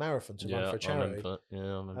signed up to the marathon to run for a charity. I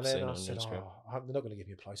remember And seeing then it I on said, Instagram. they're not going to give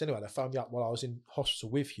me a place. Anyway, they phoned me up while I was in hospital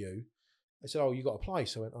with Hugh. They said, "Oh, you got a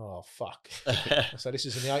place?" I went, "Oh, fuck." So this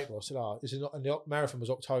is in the April. I said, "Oh, this is not." And the marathon was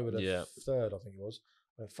October the 3rd, I think it was.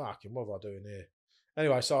 I went, "Fucking, what am I doing here?"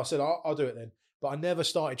 Anyway, so I said, "I'll do it then." But I never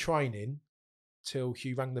started training till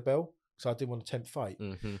Hugh rang the bell, so I didn't want to tempt fate.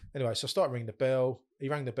 Anyway, so I started ringing the bell. He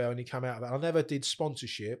rang the bell and he came out of it. I never did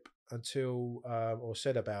sponsorship until, or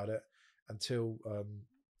said about it until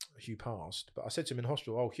Hugh passed. But I said to him in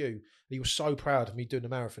hospital, "Oh, Hugh," and he was so proud of me doing the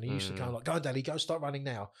marathon. He used to go like, "Go on, Daddy, go start running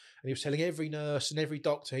now." And he was telling every nurse and every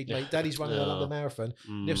doctor he'd made, "Daddy's running a London Marathon."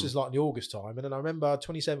 And this was like in the August time. And then I remember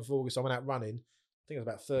 27th of August, I went out running. I think it was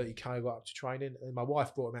about 30k, I got up to training. And my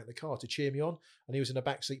wife brought him out in the car to cheer me on. And he was in the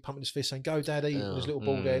back seat pumping his fist saying, "Go, Daddy," with his little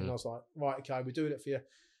bald head. And I was like, "Right, okay, we're doing it for you."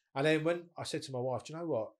 And then when I said to my wife, "Do you know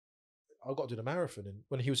what? I've got to do the marathon." And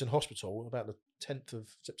when he was in hospital, about the 10th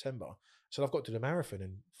of September, I said, "I've got to do the marathon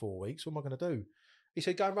in 4 weeks. What am I going to do?" He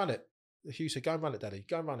said, "Go and run it." Hugh said, "Go and run it, Daddy.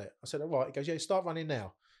 Go and run it." I said, "All right." He goes, "Yeah, start running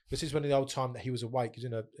now." This is when the old time that he was awake, he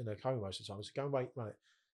was in a coma most of the time. I said, "Go and run it."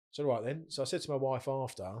 So, all right then. So I said to my wife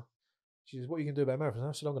after, she says, "What are you going to do about marathon?"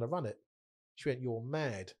 I said, "I'm going to run it." She went, "You're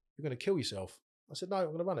mad. You're going to kill yourself." I said, "No, I'm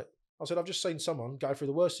going to run it." I said, "I've just seen someone go through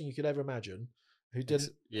the worst thing you could ever imagine who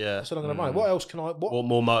didn't." I said, "I'm going to run it. What else can I... What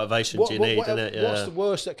more motivation do you need, isn't it? What's the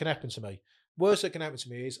worst that can happen to me? Worst that can happen to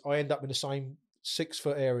me is I end up in the same 6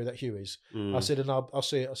 foot area that Hugh is." I said, "And I'll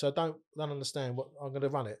see it." I said, I don't understand what I'm going to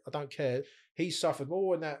run it. I don't care. He's suffered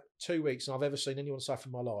more in that 2 weeks than I've ever seen anyone suffer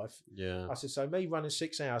in my life. Yeah. I said, so me running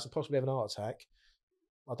 6 hours and possibly having a heart attack,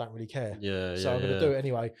 I don't really care. So I'm going to do it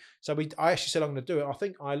anyway. So I actually said I'm going to do it. I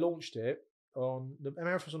think I launched it on the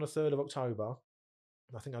marathon's on the 3rd of October.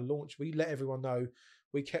 I think we let everyone know.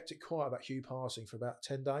 We kept it quiet about Hugh passing for about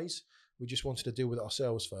 10 days. We just wanted to deal with it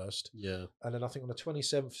ourselves first. Yeah. And then I think on the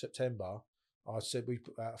 27th of September, I said we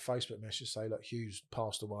put out a Facebook message say, "Look, Hugh's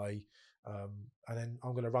passed away." And then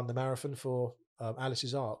I'm going to run the marathon for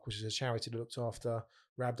Alice's Ark, which is a charity that looked after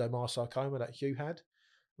rhabdomyosarcoma that Hugh had.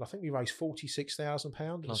 And I think we raised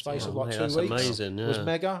 £46,000 in the space of like 2 weeks. That's amazing. Yeah. It was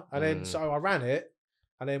mega. And then so I ran it.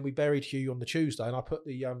 And then we buried Hugh on the Tuesday, and I put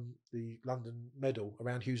the London medal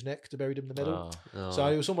around Hugh's neck to bury him the medal. So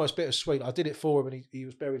it was almost bittersweet. I did it for him, and he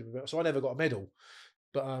was buried in the medal. So I never got a medal.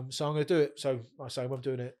 But so I'm going to do it. So I say I'm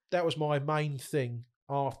doing it. That was my main thing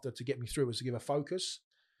after to get me through, was to give a focus.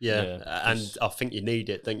 Yeah. And I think you need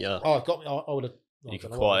it, don't you? Oh, it got me. I would have. You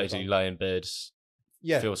could quite easily lay in bed,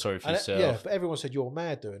 feel sorry for yourself. Yeah, but everyone said you're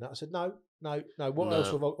mad doing that. I said no. What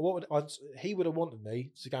else he would have wanted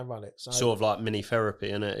me to go and run it? So, sort of like mini therapy,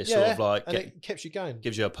 isn't it? It's sort of like it keeps you going,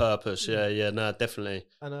 gives you a purpose. Yeah, no, definitely.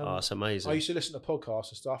 And it's amazing. I used to listen to podcasts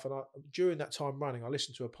and stuff, and during that time running, I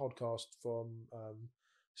listened to a podcast from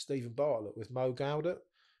Stephen Bartlett with Mo Gowdat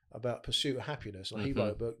about pursuit of happiness. And he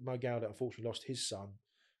wrote a book. Mo Gowdat unfortunately lost his son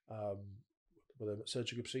with a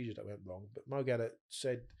surgical procedure that went wrong. But Mo Gowdat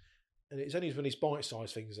said, and it's only when these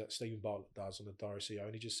bite-sized things that Stephen Bartlett does on the Diary CEO,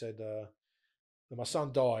 and he just said, my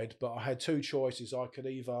son died, but I had 2 choices. I could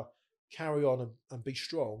either carry on and be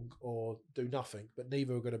strong or do nothing, but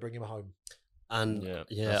neither were going to bring him home. And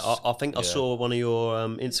I think I saw one of your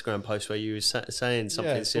Instagram posts where you were saying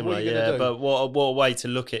something similar. But what a way to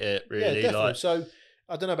look at it, really. Yeah, definitely. So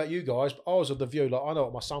I don't know about you guys, but I was of the view, like, I know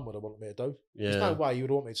what my son would have wanted me to do. There's no way you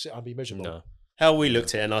would want me to sit and be miserable. No. How we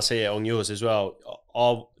looked at it, and I see it on yours as well.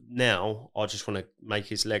 I just want to make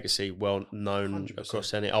his legacy well known 100%.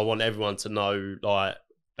 Across any. I want everyone to know, like,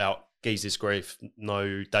 about Geezy's grief.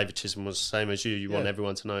 No, David Chisholm was the same as you. You want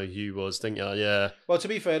everyone to know who Hugh was, didn't you? Yeah. Well, to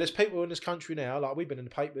be fair, there's people in this country now, like we've been in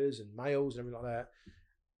the papers and mails and everything like that,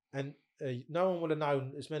 and no one would have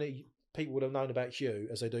known, as many people would have known about Hugh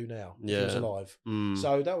as they do now. If he was alive.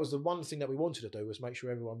 So that was the one thing that we wanted to do, was make sure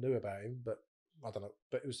everyone knew about him. But I don't know,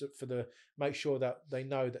 but it was make sure that they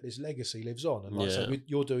know that his legacy lives on. And like I said,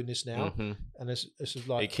 you're doing this now, and this is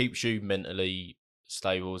like, it keeps you mentally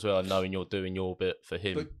stable as well, knowing you're doing your bit for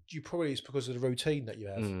him. But it's because of the routine that you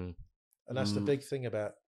have, and that's the big thing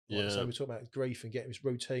about Like I say, we're talking about grief and getting this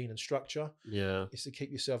routine and structure. Yeah. It's to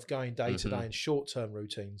keep yourself going day to day in short-term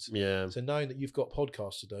routines. Yeah. So knowing that you've got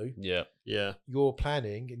podcasts to do, you're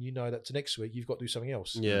planning, and you know that to next week you've got to do something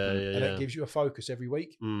else. And that gives you a focus every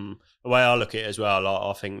week. The way I look at it as well, like,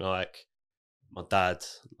 I think like my dad,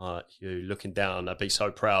 like Hugh, looking down, I'd be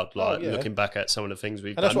so proud, like looking back at some of the things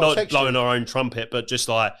we've done, not blowing our own trumpet, but just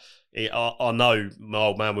like, I know my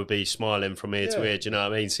old man would be smiling from ear to ear. Do you know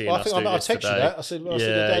what I mean? Seeing us do this today. You that. I said,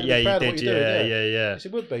 Dad, you did. Yeah. It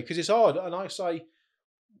would be, because it's hard. And I say,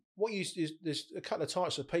 there's a couple of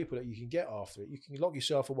types of people that you can get after it. You can lock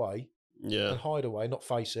yourself away and hide away, not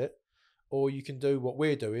face it, or you can do what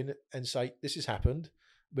we're doing and say, this has happened.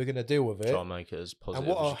 We're going to deal with it. Try and make it as positive.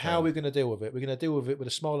 And how are we going to deal with it? We're going to deal with it with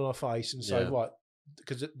a smile on our face and say, right,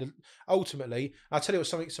 because ultimately, I'll tell you what,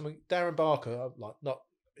 something. Darren Barker,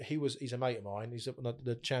 he's a mate of mine. He's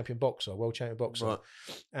the champion boxer, world champion boxer. Right.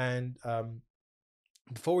 And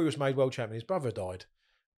before he was made world champion, his brother died.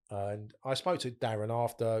 And I spoke to Darren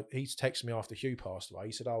after, he texted me after Hugh passed away.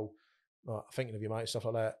 He said, thinking of you, mate, and stuff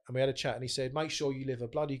like that. And we had a chat, and he said, make sure you live a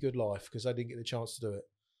bloody good life, because they didn't get the chance to do it.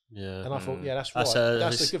 Yeah. And I thought, that's right.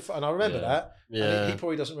 That's a good, and I remember that. Yeah. And he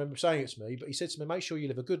probably doesn't remember saying it to me, but he said to me, make sure you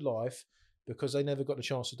live a good life, because they never got the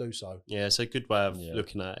chance to do so. Yeah, it's a good way of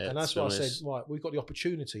looking at it. And that's why I said, right, we've got the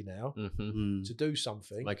opportunity now to do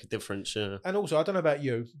something. Make a difference, yeah. And also, I don't know about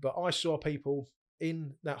you, but I saw people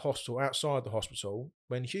in that hospital, outside the hospital,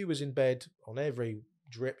 when Hugh was in bed on every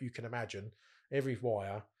drip you can imagine, every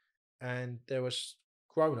wire, and there was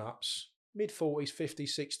grown-ups, mid-40s,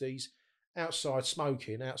 50s, 60s, outside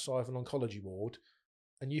smoking, outside of an oncology ward,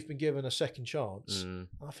 and you've been given a second chance.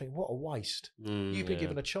 I think, what a waste. You've been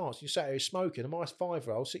given a chance. You sat here smoking, and my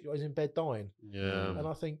 5-year-old, 6-year-old is in bed dying. Yeah. And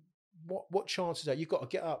I think, what chance is that? You've got to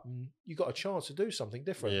get up, and you've got a chance to do something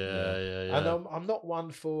different. Yeah. And I'm not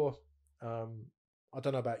one for, I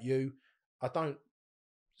don't know about you, I don't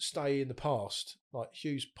stay in the past. Like,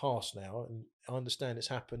 Hugh's past now, and I understand it's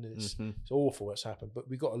happened, and it's awful what's happened, but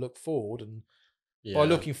we've got to look forward, and by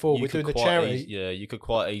looking forward, we're doing the charity. You could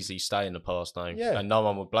quite easily stay in the past now, and no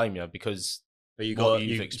one would blame you, because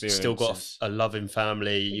you've still got a loving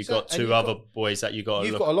family. You've got two other boys that you've got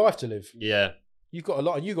a life to live. Yeah, you've got a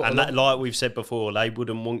lot, and like we've said before, they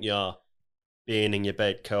wouldn't want you being in your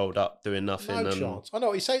bed curled up doing nothing. No chance. I know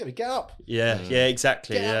what he's saying to me. Get up. Yeah,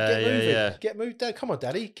 exactly. Get moving. Get moved. Dad, come on,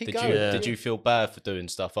 Daddy, keep going. Did you feel bad for doing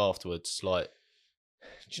stuff afterwards? Like,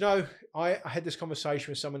 do you know, I had this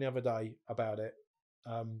conversation with someone the other day about it.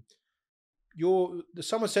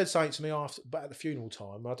 Someone said something to me at the funeral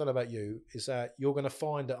time, I don't know about you, is that you're going to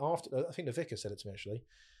find that after, I think the vicar said it to me actually,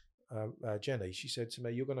 Jenny, she said to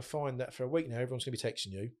me, you're going to find that for a week now, everyone's going to be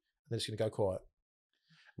texting you, and then it's going to go quiet.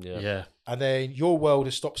 Yeah. And then your world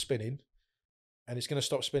has stopped spinning, and it's going to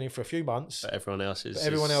stop spinning for a few months. But everyone else is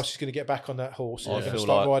going to get back on that horse, and they're going to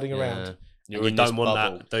start riding around. You don't want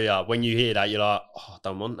that, do you? When you hear that, you're like, I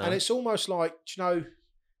don't want that. And it's almost like, do you know,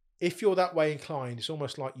 if you're that way inclined, it's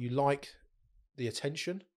almost like you like the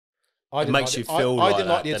attention. It makes you feel I didn't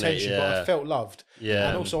like the attention, but I felt loved. Yeah.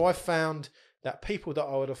 And also I found that people that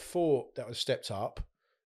I would have thought that would have stepped up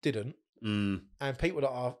didn't. And people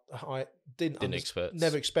that I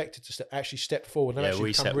never expected to actually step forward and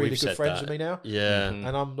actually become really good friends with me now. Yeah.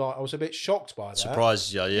 And I'm like, I was a bit shocked by that.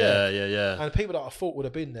 Surprised you, yeah. And people that I thought would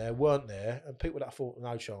have been there weren't there, and people that I thought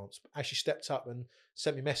no chance actually stepped up and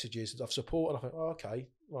sent me messages of support, and I thought, okay,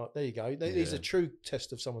 right, there you go. These are true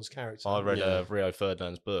test of someone's character. I read Rio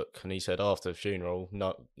Ferdinand's book, and he said after the funeral,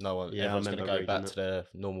 no one, everyone's going to go back to their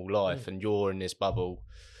normal life, and you're in this bubble.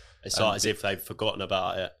 It's like as if they've forgotten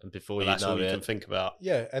about it, and before that's all you can think about.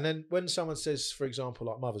 Yeah, and then when someone says, for example,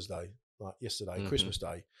 like Mother's Day, like yesterday, Christmas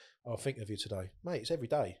Day, I'll think of you today, mate. It's every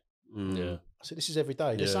day. Yeah, I said, this is every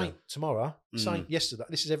day. This ain't tomorrow. This ain't yesterday.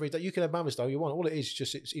 This is every day. You can have Mother's Day all you want. All it is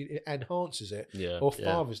just it enhances it. Yeah. Or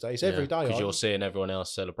Father's Day. It's every day. Because you're seeing everyone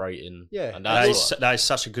else celebrating. Yeah. And that is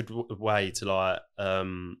such a good way to like.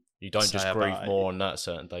 You don't just grieve more on that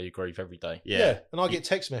certain day. You grieve every day. Yeah. And I get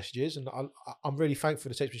text messages, and I'm really thankful for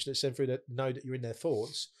the text messages that send through that know that you're in their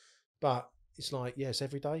thoughts. But it's like, it's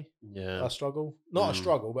every day. Yeah. I struggle. Not a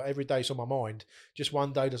struggle, but every day's on my mind. Just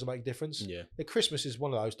one day doesn't make a difference. Yeah. Christmas is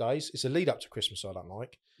one of those days. It's a lead up to Christmas I don't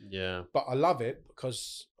like. Yeah. But I love it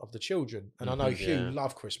because of the children. And I know Hugh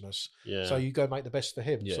love Christmas. Yeah. So you go make the best for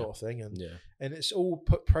him, sort of thing. And it's all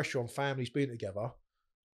put pressure on families being together.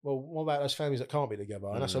 Well, what about those families that can't be together?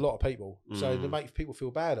 And that's a lot of people. So they make people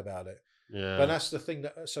feel bad about it. Yeah. But that's the thing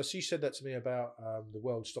that. So she said that to me about the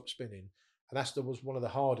world stopped spinning, and was one of the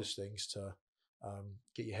hardest things to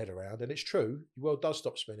get your head around. And it's true, the world does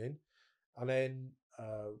stop spinning. And then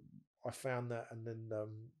I found that, and then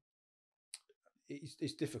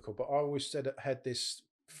it's difficult. But I always had this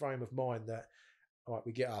frame of mind that, all right,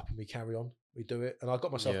 we get up and we carry on, we do it, and I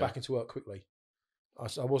got myself back into work quickly. I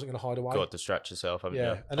wasn't going to hide away. Got to distract yourself, haven't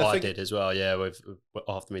you? And I did as well. Yeah,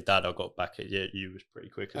 after my dad, I got back at you. You was pretty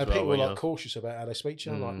quick as well. And people were like cautious about how they speak to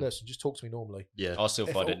you. I'm like, listen, just talk to me normally. Yeah, I still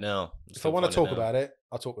find it now. If I want to talk about it,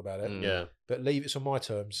 I'll talk about it. Yeah, but leave it on my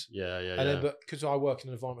terms. Yeah. And then, but because I work in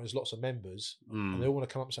an environment, there's lots of members, and they all want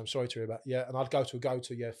to come up and say, "I'm sorry to you about." Yeah, and I'd go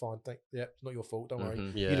to. Yeah, fine. It's not your fault. Don't worry.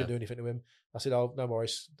 You didn't do anything to him. I said, "Oh, no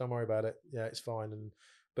worries. Don't worry about it. Yeah, it's fine." And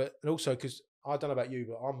also because I don't know about you,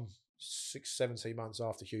 but I'm 17 months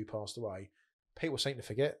after Hugh passed away. People seem to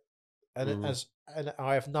forget, and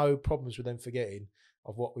I have no problems with them forgetting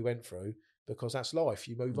of what we went through, because that's life.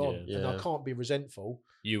 You move on, and I can't be resentful.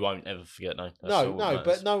 You won't ever forget, no.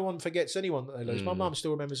 But no one forgets anyone that they lose. My mum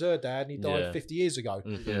still remembers her dad, and he died 50 years ago,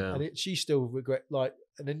 and she still regret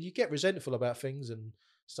and then you get resentful about things and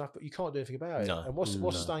stuff, but you can't do anything about it. No. And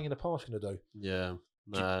what's staying in the past going to do? Yeah,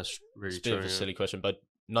 that's really true. It's a bit of a silly question, but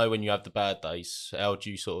know when you have the bad days, how do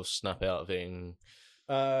you sort of snap out of it? And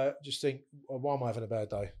just think, why am I having a bad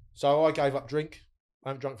day? So I gave up drink. I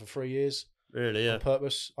haven't drunk for 3 years. Really? Yeah. On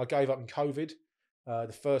purpose. I gave up in COVID.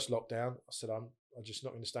 The first lockdown, I said, I'm just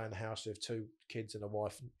not going to stay in the house with 2 kids and a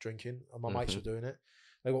wife drinking. And my mates were doing it.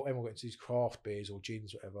 Everyone got into these craft beers or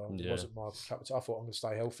gins, whatever. It wasn't my cup of tea. I thought, I'm going to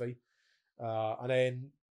stay healthy. And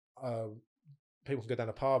then people can go down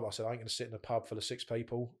a pub. I said, I ain't going to sit in a pub full of 6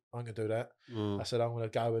 people. I ain't going to do that. I said, I'm going to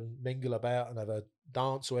go and mingle about and have a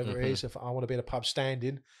dance or whatever it is. If I want to be in a pub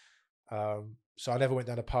standing. So I never went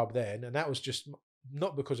down a pub then. And that was just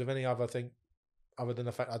not because of any other thing other than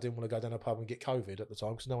the fact I didn't want to go down a pub and get COVID at the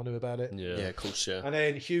time because no one knew about it. Yeah, of course, yeah. And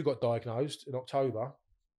then Hugh got diagnosed in October.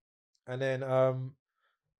 And then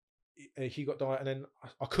he got diagnosed. And then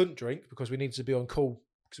I couldn't drink because we needed to be on call,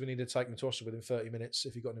 because we needed to take him to hospital within 30 minutes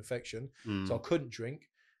if he got an infection. So I couldn't drink.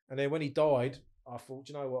 And then when he died, I thought,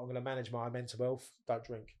 you know what, I'm going to manage my mental health, don't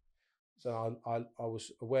drink. So I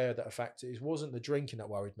was aware that the fact it wasn't the drinking that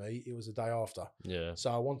worried me, it was the day after. Yeah.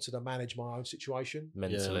 So I wanted to manage my own situation.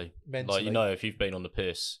 Mentally. Like, if you've been on the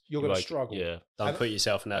piss, you're going to struggle. Yeah. Don't put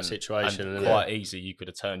yourself in that situation. And quite easy, you could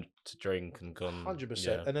have turned to drink and gone. 100%.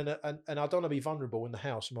 Yeah. And then and I don't want to be vulnerable in the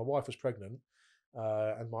house. My wife was pregnant.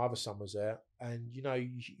 And my other son was there, and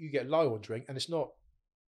you get low on drink, and it's not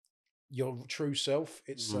your true self.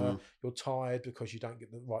 It's you're tired because you don't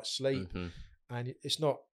get the right sleep, and it's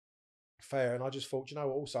not fair. And I just thought,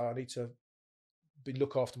 also I need to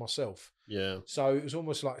look after myself. Yeah. So it was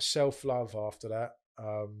almost like self-love after that.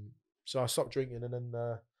 So I stopped drinking, and then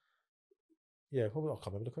I can't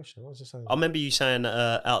remember the question. I was just saying. I remember you saying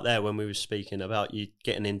out there when we were speaking about you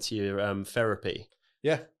getting into your therapy.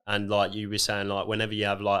 Yeah. And like you were saying, like whenever you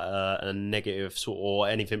have like a negative sort or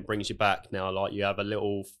anything brings you back now, like you have a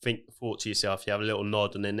little thought to yourself, you have a little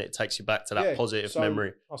nod, and then it takes you back to that positive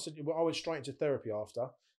memory. I said, I went straight into therapy after,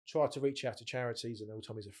 tried to reach out to charities, and they all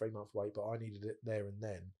told me it's a 3-month wait, but I needed it there and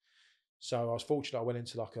then. So I was fortunate. I went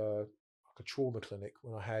into like a trauma clinic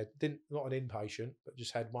when I had, not an inpatient, but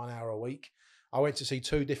just had 1 hour a week. I went to see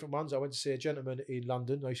 2 different ones. I went to see a gentleman in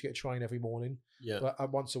London. I used to get a train every morning. Yeah.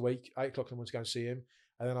 Once a week, 8 o'clock in the morning to go and see him.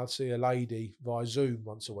 And then I'd see a lady via Zoom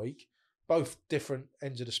once a week. Both different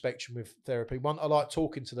ends of the spectrum with therapy. One, I like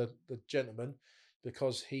talking to the gentleman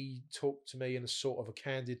because he talked to me in a sort of a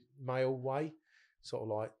candid male way. Sort of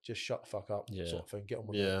like, just shut the fuck up sort of thing. Get on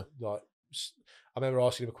with it. Like, I remember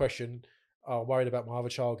asking him a question. I'm worried about my other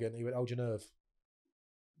child getting. He went, hold your nerve.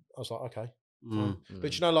 I was like, okay.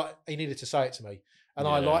 But like he needed to say it to me, and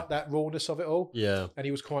I like that rawness of it all. Yeah, and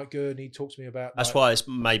he was quite good, and he talked to me about. That's why it's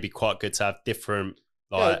maybe quite good to have different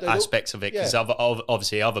aspects of it, because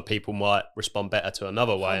obviously other people might respond better to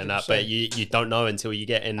another way 100%. And that, but you don't know until you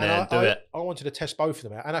get in there and do it. I wanted to test both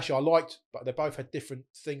of them out, and actually I liked, but they both had different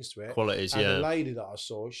things to it. Qualities, and the lady that I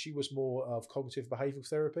saw, she was more of cognitive behavioural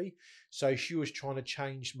therapy, so she was trying to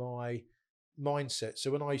change my mindset.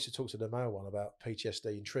 So when I used to talk to the male one about PTSD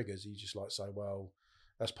and triggers, he just like say, well,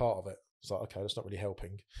 that's part of it. It's like, okay, that's not really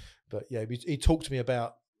helping. But yeah, he talked to me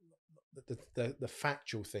about the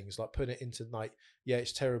factual things, like putting it into like, yeah,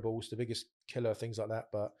 it's terrible, it's the biggest killer, things like that,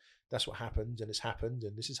 but that's what happened, and it's happened,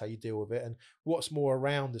 and this is how you deal with it, and what's more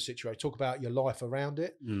around the situation. Talk about your life around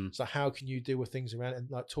it. So how can you deal with things around it,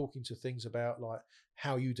 and like talking to things about like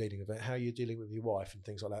how you dealing with it, how you're dealing with your wife and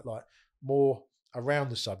things like that, like more around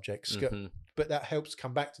the subjects. But that helps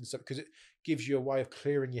come back to the subject because it gives you a way of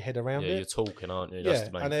clearing your head around it. Yeah, you're talking, aren't you? That's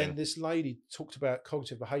the main and then thing. this lady talked about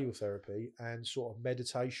cognitive behavioural therapy and sort of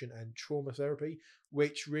meditation and trauma therapy,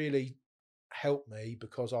 which really helped me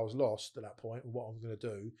because I was lost at that point and what I'm going to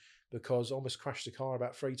do, because I almost crashed the car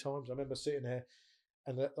about 3 times. I remember sitting there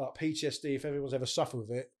and like PTSD, if everyone's ever suffered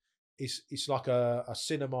with it, it's like a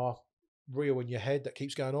cinema reel in your head that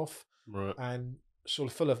keeps going off, Right. and sort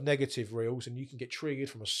of full of negative reels, and you can get triggered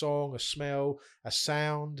from a song, a smell, a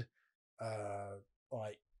sound,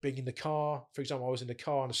 like being in the car. For example, I was in the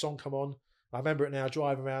car and a song come on. I remember it now,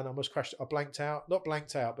 driving around, I almost crashed. I blanked out, not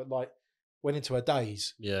blanked out, but like went into a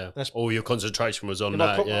daze. Yeah. That's all your concentration was on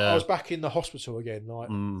that. I was back in the hospital again, like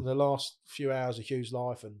in the last few hours of Hugh's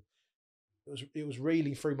life, and it was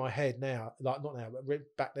reeling through my head now, like not now,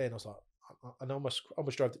 but back then I was like, and I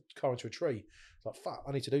almost drove the car into a tree. Like, fuck,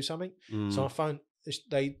 I need to do something. So I phoned.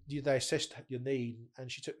 They assessed your need,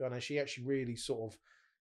 and she took me on, and she actually really sort.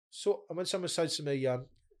 And when someone said to me,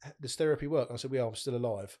 "Does therapy work?" I said, "Well, I'm still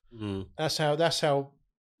alive." That's how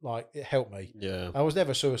like it helped me. Yeah, I was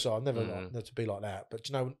never suicidal, never like to be like that. But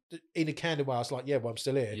you know, in a candid way, I was like, "Yeah, well, I'm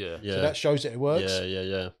still here." Yeah. So that shows that it works.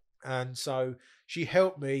 Yeah. And so she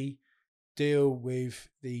helped me deal with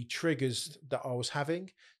the triggers that I was having.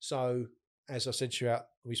 So as I said to you,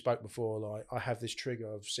 we spoke before, like I have this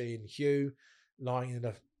trigger of seeing Hugh lying in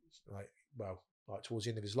like towards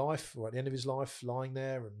the end of his life, or at the end of his life, lying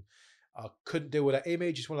there, and I couldn't deal with that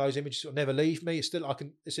image. It's one of those images that never leave me.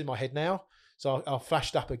 It's in my head now. So I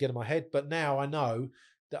flashed up again in my head, but now I know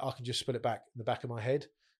that I can just put it back in the back of my head,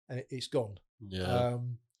 and it's gone. Yeah.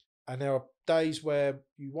 And there are days where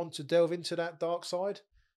you want to delve into that dark side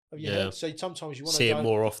of your head. So sometimes you want to see it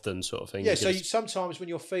more often, sort of thing. Yeah. So sometimes when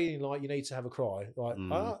you're feeling like you need to have a cry, like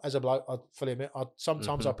as a bloke, I fully admit,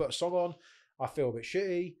 sometimes I put a song on, I feel a bit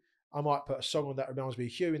shitty. I might put a song on that reminds me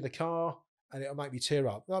of Hugh in the car, and it'll make me tear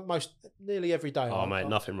up. Nearly every day. Oh, mate,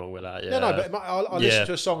 nothing wrong with that. Yeah. No, but I listen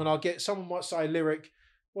to a song and I'll get someone might say a lyric.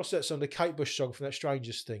 What's that song? The Kate Bush song from that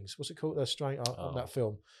Strangest Things. What's it called? On that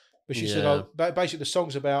film. But she said, basically the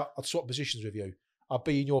song's about I'd swap positions with you. I'll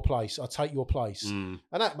be in your place. I'll take your place. And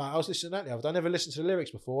that, mate, I was listening to that the other day. I never listened to the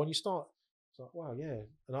lyrics before, and you start. It's like, wow, yeah.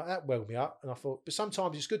 And that welled me up, and I thought, but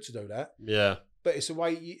sometimes it's good to do that. Yeah. But it's a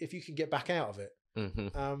way if you can get back out of it.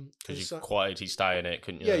 Because you quietly stay in it,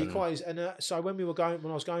 couldn't you? Yeah, you quietly. And so when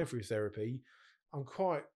I was going through therapy, I'm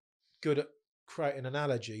quite good at creating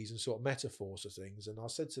analogies and sort of metaphors of things. And I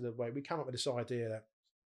said to we came up with this idea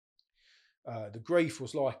that the grief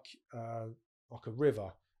was like a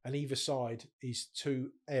river, and either side is two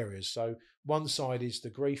areas. So one side is the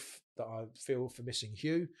grief that I feel for missing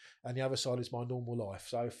Hugh, and the other side is my normal life.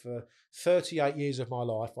 So for 38 years of my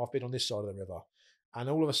life, I've been on this side of the river. And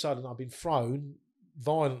all of a sudden, I've been thrown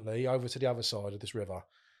violently over to the other side of this river.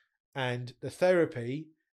 And the therapy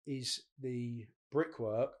is the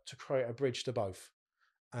brickwork to create a bridge to both.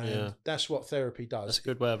 And that's what therapy does. That's a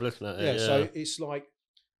good way of looking at it. Yeah, so it's like,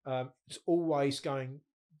 it's always going.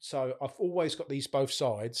 So I've always got these both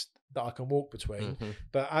sides that I can walk between.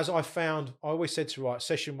 But as I always said to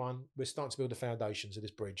session one, we're starting to build the foundations of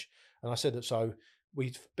this bridge. And I said that, so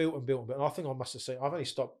we've built and built, and I think I must have said, I've only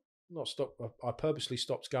I purposely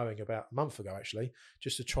stopped going about a month ago, actually,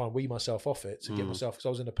 just to try and wean myself off it, to get myself, because I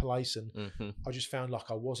was in a place and I just found like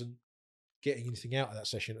I wasn't getting anything out of that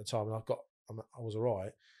session at the time, and I was all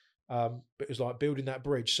right. But it was like building that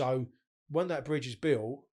bridge. So when that bridge is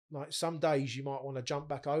built, like some days you might want to jump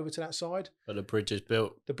back over to that side. But the bridge is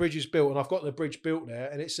built. The bridge is built, and I've got the bridge built there,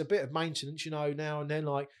 and it's a bit of maintenance, now and then.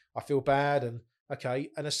 Like I feel bad, and okay.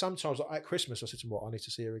 And there's sometimes, like at Christmas, I said to him, I need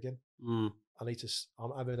to see her again.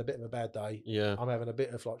 I'm having a bit of a bad day. Yeah. I'm having a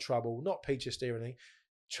bit of like trouble, not PTSD or anything,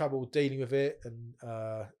 trouble dealing with it, and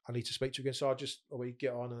I need to speak to her again. So we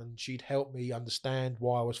get on, and she'd help me understand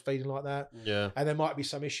why I was feeling like that. Yeah. And there might be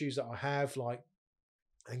some issues that I have, like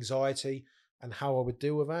anxiety, and how I would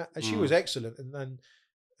deal with that. And she was excellent. And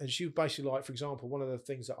she was basically like, for example, one of the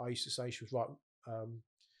things that I used to say, she was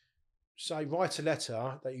write a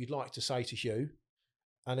letter that you'd like to say to Hugh,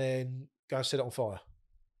 and then go and set it on fire.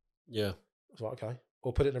 Yeah. I was like, okay.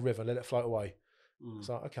 Or put it in a river and let it float away. It's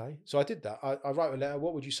like, okay. So I did that. I wrote a letter.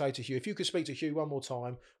 What would you say to Hugh? If you could speak to Hugh one more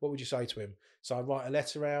time, what would you say to him? So I write a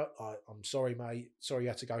letter out. I'm sorry, mate. Sorry you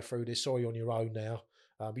had to go through this. Sorry you're on your own now.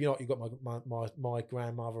 You've got my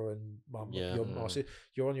grandmother and you're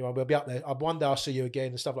on your own. We'll be up there. One day I'll see you again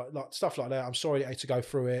and stuff like that. I'm sorry that I had to go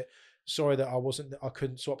through it. Sorry that I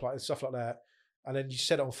couldn't swap like stuff like that. And then you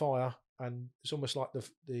set it on fire, and it's almost like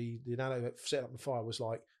the analogy of setting up the fire was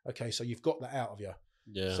like, okay, so you've got that out of you.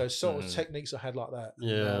 Yeah. So sort of techniques I had like that.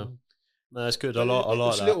 Yeah. No, that's good. I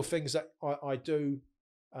like that. Little things that I do.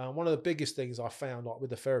 One of the biggest things I found, like with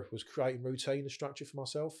the therapy, was creating routine and structure for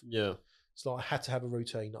myself. Yeah. It's like I had to have a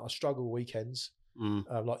routine. I struggle weekends.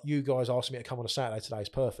 Like you guys asked me to come on a Saturday today is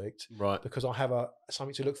perfect, right? Because I have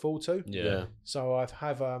something to look forward to. Yeah. So I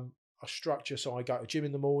have a structure. So I go to gym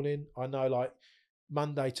in the morning. I know like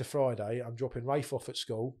Monday to Friday, I'm dropping Rafe off at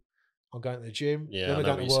school. I'm going to the gym. Yeah, then I I'm know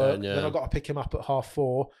going what to you're work. saying, yeah. Then I've got to pick him up at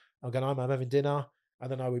 4:30. I'm going home, I'm having dinner.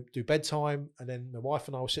 And then I would do bedtime. And then my wife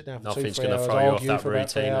and I will sit down for Nothing's 2-3 hours, throw you off argue that for about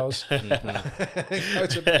 3 routine. hours. Go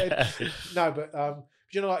to bed. No, but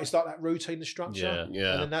you know, like it's like that routine, the structure.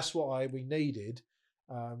 Yeah. And then that's what we needed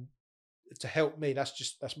to help me.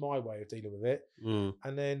 That's my way of dealing with it.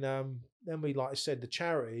 And then we, like I said, the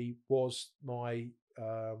charity was my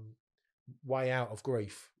way out of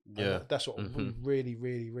grief. Yeah. And that's what we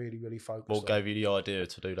really focused on. What gave you the idea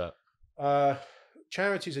to do that?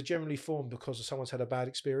 Charities are generally formed because someone's had a bad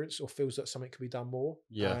experience or feels that something could be done more.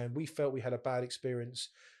 Yeah. And we felt we had a bad experience.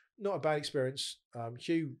 Not a bad experience.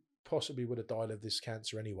 Hugh possibly would have died of this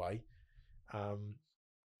cancer anyway.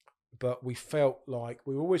 But we felt like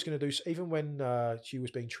we were always going to do, even when Hugh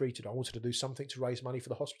was being treated, I wanted to do something to raise money for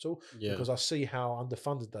the hospital because I see how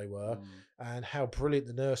underfunded they were and how brilliant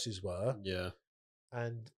the nurses were. Yeah.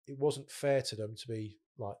 And it wasn't fair to them to be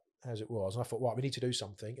like as it was. And I thought, right, we need to do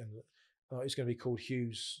something. And it's going to be called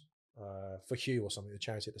Hugh's, for Hugh or something, the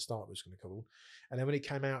charity at the start was going to be called. And then when it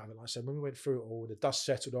came out of it, like I said, when we went through it all, the dust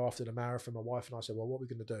settled after the marathon, my wife and I said, well, what are we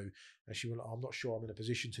going to do? And she went, I'm not sure I'm in a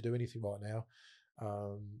position to do anything right now.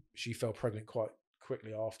 She fell pregnant quite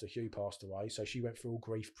quickly after Hugh passed away. So she went through all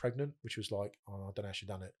grief pregnant, which was like, I don't know how she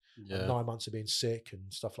done it. Yeah. 9 months of being sick and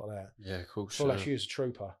stuff like that. Yeah, cool. I feel like she was a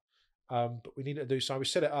trooper. But we needed to do so. We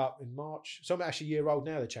set it up in March. So I'm actually a year old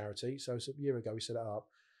now, the charity. So it's a year ago we set it up.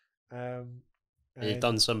 You've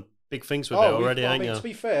done some big things with it already, haven't you? To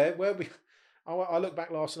be fair, I look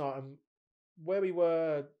back last night and where we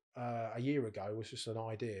were a year ago was just an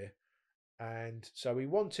idea. And so we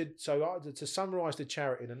wanted, to summarise the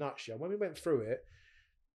charity in a nutshell, when we went through it,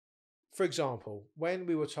 for example, when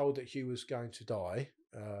we were told that Hugh was going to die,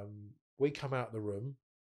 we come out of the room,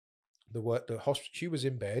 Hugh was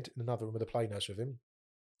in bed in another room with a play nurse with him.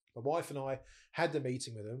 My wife and I had the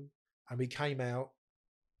meeting with him and we came out,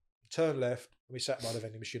 turned left, and we sat by the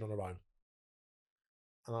vending machine on our own.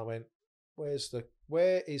 And I went,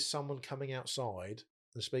 where is someone coming outside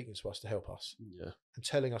and speaking to us to help us? Yeah. And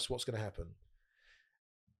telling us what's going to happen.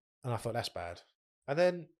 And I thought, that's bad. And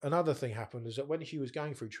then another thing happened is that when Hugh was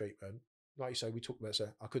going through treatment, like you say, we talked about it,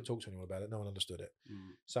 I couldn't talk to anyone about it. No one understood it.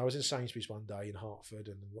 So I was in Sainsbury's one day in Hertford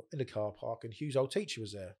and in the car park, and Hugh's old teacher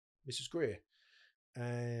was there, Mrs. Greer.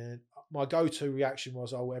 And my go-to reaction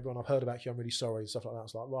was, oh, everyone, I've heard about Hugh, I'm really sorry, and stuff like that. I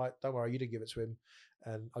was like, right, don't worry, you didn't give it to him.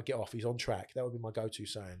 And I'd get off, he's on track. That would be my go-to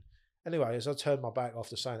saying. Anyway, as I turned my back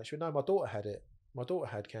after saying it, she went, no, my daughter had it. My daughter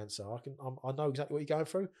had cancer. I know exactly what you're going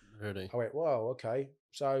through. Really? I went, wow, okay.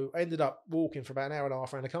 So I ended up walking for about an hour and a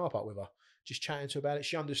half around the car park with her, just chatting to her about it.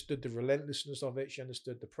 She understood the relentlessness of it. She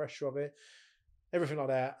understood the pressure of it, everything like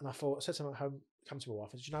that. And I said to her at home, come to my wife,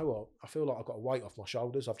 I said, you know what? I feel like I've got a weight off my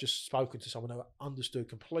shoulders. I've just spoken to someone who understood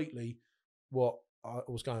completely what I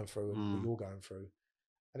was going through and what you're going through.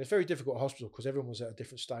 And it's very difficult at hospital because everyone was at a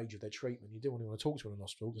different stage of their treatment. You didn't want to talk to them in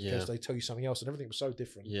hospital because they tell you something else and everything was so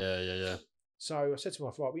different. Yeah. So I said to my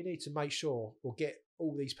wife, right, we need to make sure we'll get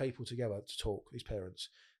all these people together to talk, these parents.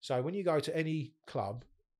 So when you go to any club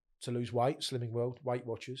to lose weight, Slimming World, Weight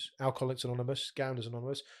Watchers, Alcoholics Anonymous, Gamblers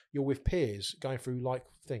Anonymous, you're with peers going through like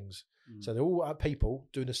things. So they're all people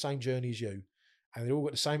doing the same journey as you. And they've all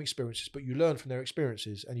got the same experiences, but you learn from their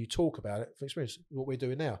experiences and you talk about it from experience, what we're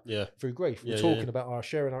doing now. Yeah. Through grief. We're talking about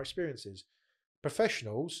sharing our experiences.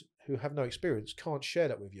 Professionals who have no experience can't share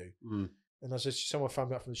that with you. And as someone phoned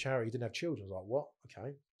me up from the charity, he didn't have children. I was like, what?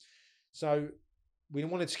 Okay. So we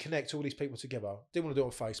wanted to connect all these people together. Didn't want to do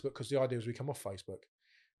it on Facebook because the idea was we come off Facebook.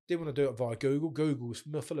 Didn't want to do it via Google. Google's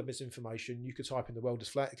full of misinformation. You could type in the world is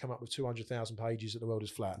flat. It come up with 200,000 pages that the world is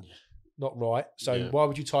flat. Yeah. Not right. So why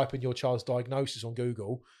would you type in your child's diagnosis on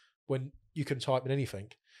Google when you can type in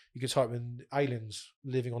anything? You can type in aliens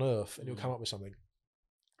living on Earth and it'll come up with something.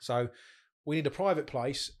 So we need a private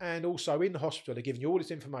place, and also in the hospital they're giving you all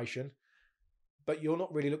this information, but you're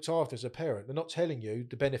not really looked after as a parent. They're not telling you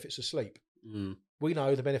the benefits of sleep. We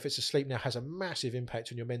know the benefits of sleep now has a massive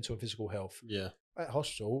impact on your mental and physical health. Yeah. At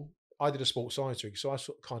hospital, I did a sports science degree, so I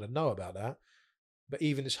kind of know about that. But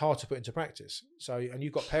even it's hard to put into practice. So, and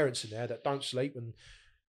you've got parents in there that don't sleep, and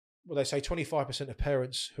they say 25% of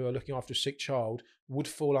parents who are looking after a sick child would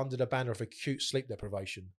fall under the banner of acute sleep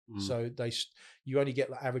deprivation. So you only get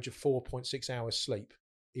the average of 4.6 hours sleep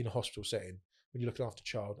in a hospital setting when you're looking after a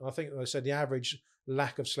child. And I think they said the average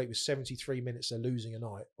lack of sleep is 73 minutes they're losing a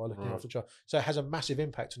night by looking after a child. So it has a massive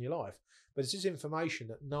impact on your life. But it's this information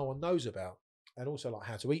that no one knows about, and also like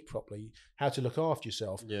how to eat properly, how to look after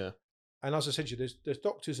yourself. Yeah. And as I said to you, there's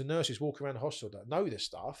doctors and nurses walking around the hospital that know this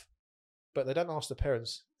stuff, but they don't ask the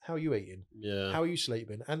parents, how are you eating? Yeah. How are you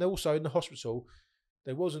sleeping? And also in the hospital,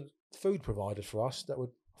 there wasn't food provided for us that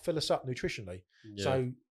would fill us up nutritionally. Yeah.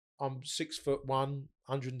 So I'm 6'1",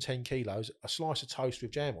 110 kilos. A slice of toast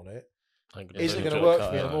with jam on it isn't going to work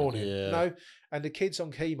for me in the morning. Yeah. You know? And the kids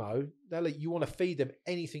on chemo, you want to feed them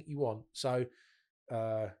anything you want. So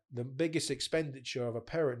the biggest expenditure of a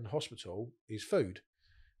parent in hospital is food.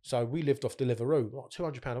 So we lived off Deliveroo, like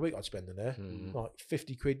 £200 a week I'd spend in there, like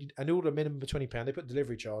 50 quid, and all the minimum for £20, they put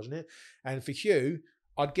delivery charge in it. And for Hugh,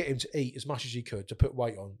 I'd get him to eat as much as he could to put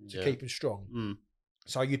weight on, to keep him strong.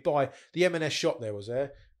 So you'd buy, the M&S shop there was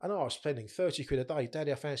there, and I was spending 30 quid a day.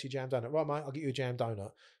 Daddy, I fancy a jam donut. Right, mate, I'll get you a jam donut.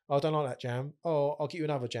 Oh, I don't like that jam. Oh, I'll get you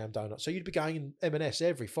another jam donut. So you'd be going in M&S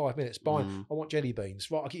every 5 minutes buying, I want jelly beans.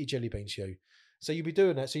 Right, I'll get you jelly beans, Hugh. So you'd be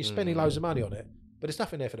doing that. So you're spending loads of money on it, but there's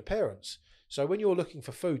nothing there for the parents. So when you're looking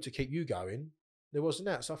for food to keep you going, there wasn't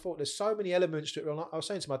that. So I thought there's so many elements to it. I was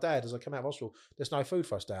saying to my dad as I came out of hospital, there's no food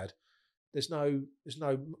for us, Dad. There's no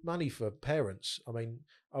money for parents. I mean,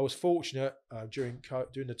 I was fortunate during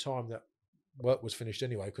the time that work was finished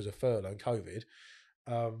anyway because of furlough and COVID.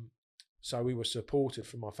 So we were supported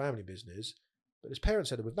from my family business. But his parents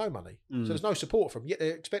said there was no money. So there's no support from them. Yet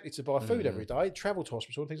they're expected to buy food every day, travel to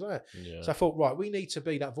hospital and things like that. Yeah. So I thought, right, we need to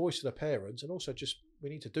be that voice of the parents, and also just we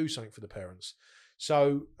need to do something for the parents.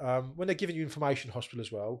 So when they're giving you information in hospital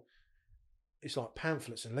as well, it's like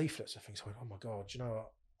pamphlets and leaflets and things. I went, oh my God, you know,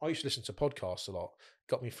 I used to listen to podcasts a lot.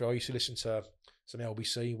 Got me through. I used to listen to some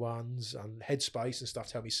LBC ones and Headspace and stuff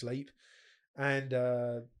to help me sleep. And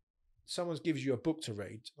someone gives you a book to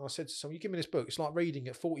read. I said to someone, you give me this book. It's like reading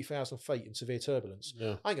at 40,000 feet in severe turbulence.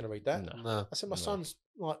 Yeah. I ain't going to read that. No. I said, my son's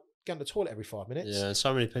like going to the toilet every 5 minutes. Yeah, and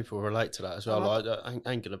so many people relate to that as well. Like, I ain't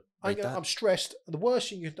going to read that. I'm stressed. The worst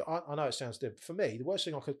thing you can do, I know it sounds different. For me, the worst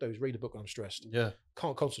thing I could do is read a book when I'm stressed. Yeah.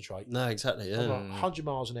 Can't concentrate. No, exactly. Yeah. I'm like 100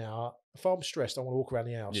 miles an hour. If I'm stressed, I want to walk around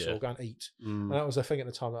the house or go and eat. And that was the thing at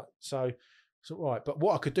the time. So right. But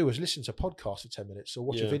what I could do was listen to a podcast for 10 minutes or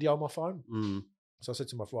watch a video on my phone. So I said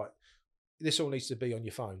to my wife, this all needs to be on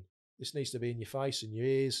your phone. This needs to be in your face and your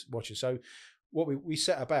ears watching. So what we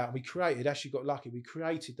set about and we created, actually got lucky, we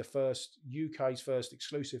created the UK's first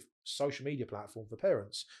exclusive social media platform for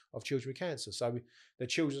parents of children with cancer. So the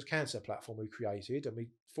Children's Cancer platform we created, and we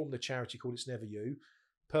formed a charity called It's Never You,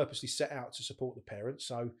 purposely set out to support the parents.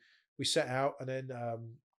 So we set out, and then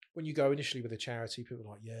when you go initially with a charity, people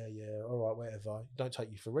are like, yeah, all right, whatever. Don't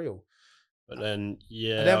take you for real. But then,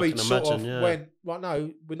 and then we sort of went, right,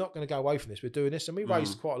 no, we're not going to go away from this. We're doing this. And we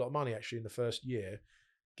raised quite a lot of money actually in the first year,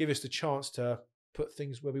 give us the chance to put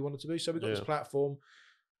things where we wanted to be. So we got this platform.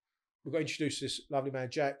 We got introduced to this lovely man,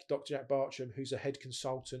 Dr. Jack Bartram, who's a head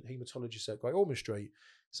consultant haematologist at Great Ormond Street.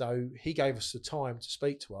 So he gave us the time to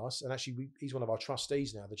speak to us. And actually, he's one of our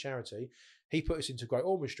trustees now, the charity. He put us into Great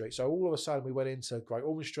Ormond Street. So all of a sudden, we went into Great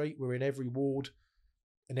Ormond Street. We're in every ward.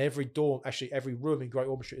 In every dorm, actually every room in Great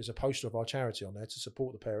Ormond Street is a poster of our charity on there to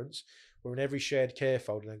support the parents. We're in every shared care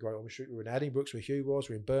folder in Great Ormond Street. We're in Addenbrooke's where Hugh was.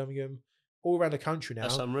 We're in Birmingham, all around the country now.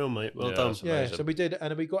 That's unreal, mate. Well done. Yeah, so we did,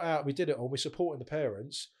 and then we got out. We did it all. We're supporting the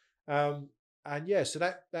parents, and so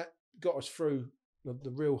that got us through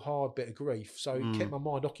the real hard bit of grief. So it kept my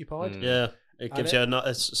mind occupied. Yeah. It gives you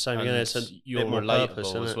a same again. It's a you're bit more relatable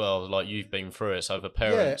purpose, as well. Like you've been through it, so the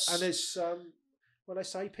parents. Yeah, and it's when they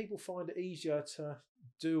say people find it easier to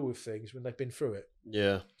deal with things when they've been through it.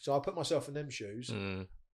 Yeah. So I put myself in them shoes, and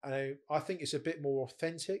I think it's a bit more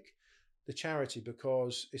authentic, the charity,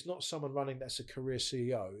 because it's not someone running that's a career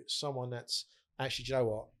CEO. It's someone that's actually, do you know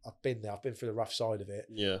what? I've been there. I've been through the rough side of it.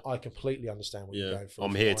 Yeah. I completely understand what you're going through.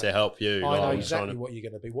 I'm here to help you. I know exactly what you're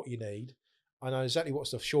going to be, what you need. I know exactly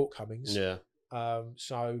what's the shortcomings. Yeah.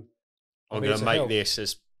 So I'm going to make this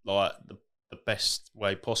as like the best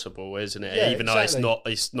way possible, isn't it? Yeah, even though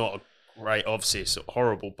it's not great, obviously it's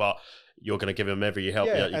horrible, but you're going to give them every help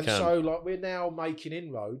that you can. So like we're now making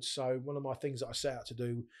inroads. So one of my things that I set out to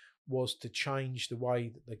do was to change the way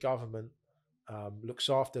that the government looks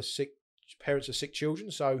after parents of sick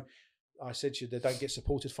children. So I said to you, they don't get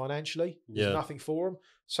supported financially. There's nothing for them.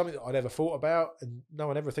 Something that I never thought about, and no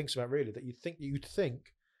one ever thinks about really, that you'd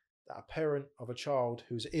think that a parent of a child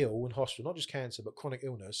who's ill in hospital, not just cancer, but chronic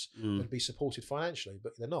illness, would be supported financially,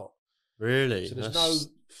 but they're not. Really? So there's no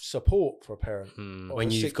support for a parent.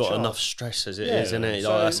 When you've got enough stress as it is, isn't it?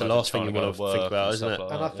 So, that's the last thing you want to think about, isn't it?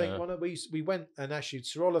 And I think we went, and actually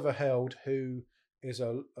Sir Oliver Held, who is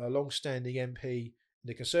a long-standing MP in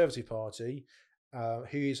the Conservative Party,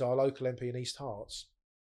 who is our local MP in East Herts,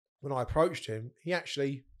 when I approached him, he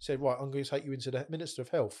actually said, right, I'm going to take you into the Minister of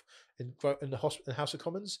Health in the House of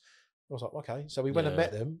Commons. I was like, okay. So we went and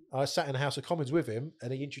met them. I sat in the House of Commons with him,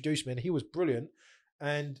 and he introduced me, and he was brilliant.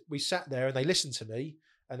 And we sat there, and they listened to me,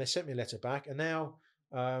 and they sent me a letter back. And now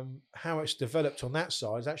how it's developed on that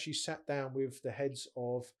side is actually sat down with the heads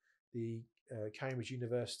of the Cambridge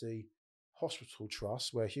University Hospital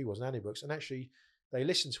Trust, where Hugh was in Annybrookes, and actually they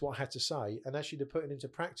listened to what I had to say, and actually they're putting into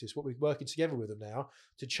practice what we're working together with them now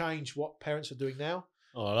to change what parents are doing now.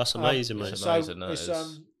 Oh, that's amazing, mate. It's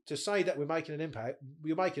amazing. To say that we're making an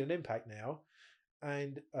impact now,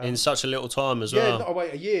 and in such a little time as well. Yeah, not a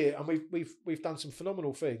wait a year, and we've done some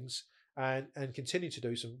phenomenal things, and continue to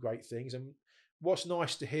do some great things. And what's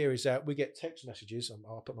nice to hear is that we get text messages.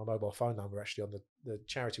 I'll put my mobile phone number actually on the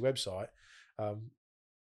charity website,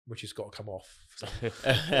 which has got to come off.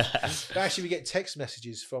 But actually, we get text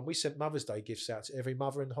messages from. We sent Mother's Day gifts out to every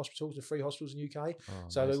mother in the hospitals, the 3 hospitals in the UK. Oh,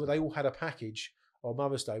 so nice. they all had a package on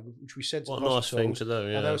Mother's Day, which we sent to what the a nice hospitals. thing to do.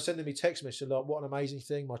 Yeah, and they were sending me text messages like, "What an amazing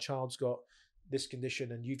thing! My child's got this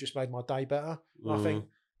condition, and you've just made my day better." And I think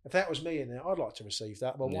if that was me in there, I'd like to receive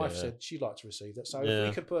that. My wife said she'd like to receive that. So if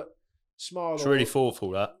we could put smile. It's really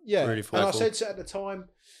thoughtful. That really thoughtful. And I said to at the time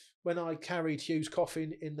when I carried Hugh's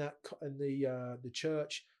coffin in the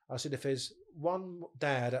church, I said, if there's one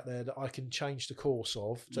dad out there that I can change the course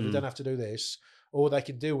of, so they don't have to do this, or they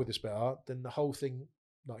can deal with this better, then the whole thing,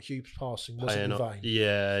 like Hugh's passing, wasn't in vain.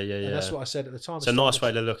 Yeah. And that's what I said at the time. It's a nice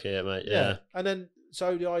way to look at it, mate. Yeah. And then,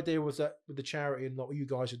 so the idea was that with the charity and what you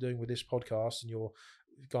guys are doing with this podcast and your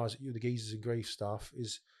guys, the Geezers in Grief stuff,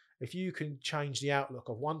 is if you can change the outlook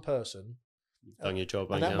of one person, you've done your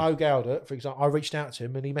job. And that Mo Gowder, for example, I reached out to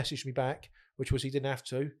him and he messaged me back, which was he didn't have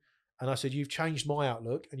to. And I said, you've changed my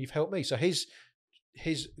outlook and you've helped me. So his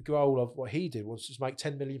goal of what he did was to make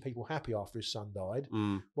 10 million people happy after his son died.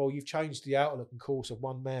 Well, you've changed the outlook and course of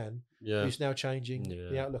one man who's now changing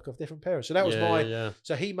the outlook of different parents. So that was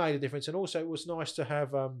so he made a difference. And also it was nice to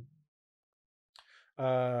have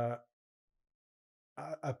a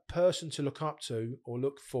person to look up to or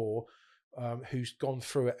look for who's gone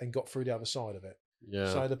through it and got through the other side of it.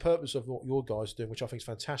 Yeah. So the purpose of what your guys are doing, which I think is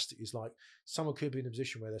fantastic, is like someone could be in a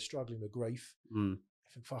position where they're struggling with grief. I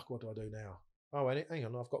think, fuck, what do I do now? Oh, hang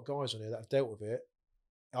on, I've got guys on here that have dealt with it.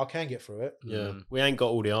 I can get through it. Yeah. We ain't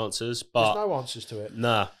got all the answers, but there's no answers to it.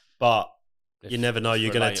 Nah, but you never know.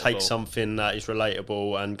 You're going to take something that is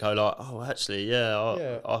relatable and go like, oh, actually,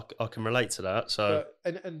 I can relate to that. So,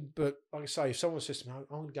 but like I say, if someone says to me, I'm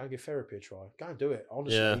going to go and give therapy a try, go and do it.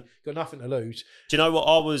 Honestly, you've got nothing to lose. Do you know what?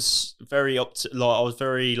 I was very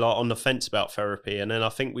on the fence about therapy, and then I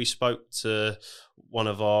think we spoke to one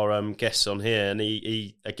of our guests on here, and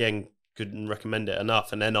he again couldn't recommend it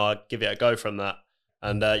enough, and then I give it a go from that,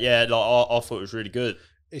 and I thought it was really good.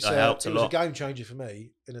 It was a game changer for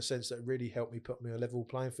me in a sense that it really helped me put me on a level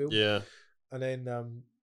playing field. Yeah. And then,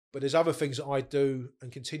 but there's other things that I do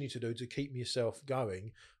and continue to do to keep myself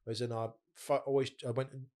going. Whereas then I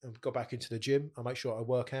went and got back into the gym. I make sure I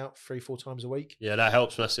work out 3-4 times a week. Yeah, that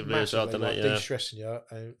helps massively as well, doesn't it? Yeah. De-stressing you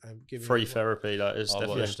and giving free therapy. That is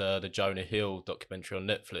definitely. I watched the Jonah Hill documentary on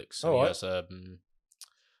Netflix. And he has a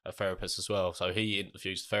therapist as well. So he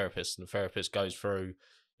interviews the therapist, and the therapist goes through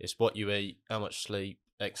it's what you eat, how much sleep,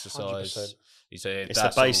 exercise. 100%. He said it's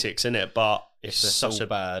the basics, isn't it? But it's such a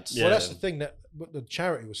bad. Well, that's the thing that what the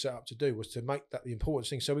charity was set up to do, was to make that the important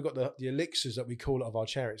thing. So we've got the elixirs that we call it of our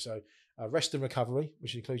charity. So rest and recovery,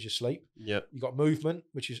 which includes your sleep. Yep. You've got movement,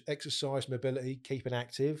 which is exercise, mobility, keeping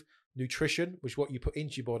active. Nutrition, which is what you put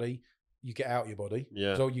into your body, you get out of your body.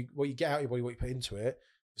 Yeah. So what you get out of your body, what you put into it.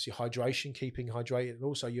 It's your hydration, keeping hydrated, and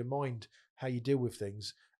also your mind, how you deal with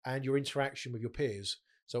things, and your interaction with your peers.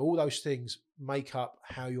 So all those things make up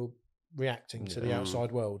how you're reacting to the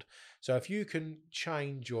outside world. So if you can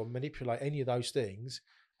change or manipulate any of those things,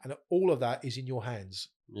 and all of that is in your hands.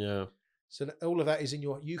 Yeah. So all of that is in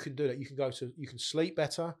you can do that. You can sleep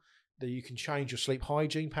better, that you can change your sleep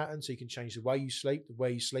hygiene pattern. So you can change the way you sleep,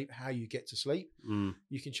 how you get to sleep.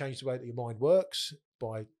 You can change the way that your mind works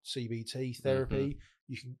by CBT therapy.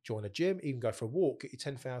 You can join a gym, even go for a walk, get your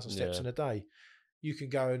 10,000 steps in a day. You can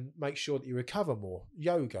go and make sure that you recover more.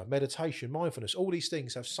 Yoga, meditation, mindfulness, all these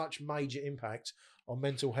things have such major impact on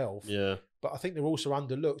mental health. Yeah. But I think they're also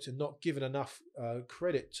underlooked and not given enough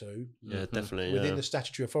credit to. Yeah, definitely. Within the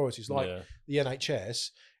statutory authorities, like the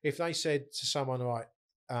NHS. If they said to someone, right,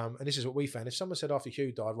 and this is what we found, if someone said after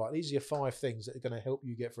Hugh died, right, these are your 5 things that are going to help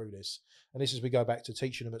you get through this. And this is, we go back to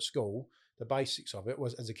teaching them at school, the basics of it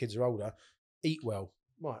was, as the kids are older, eat well.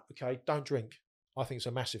 Right, okay, don't drink. I think it's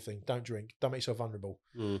a massive thing. Don't drink. Don't make yourself vulnerable.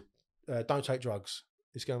 Don't take drugs.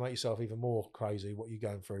 It's going to make yourself even more crazy what you're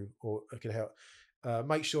going through, or it can help.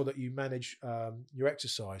 Make sure that you manage your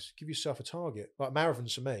exercise. Give yourself a target. Like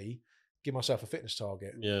marathons for me, give myself a fitness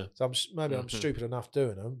target. Yeah. So I'm stupid enough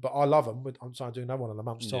doing them, but I love them. I'm trying to do another one in a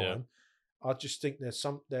month's time. I just think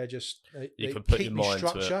they're just they you can put keep your me mind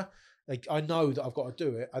structure. to it. I know that I've got to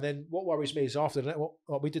do it. And then what worries me is after that,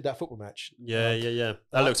 we did that football match. Yeah.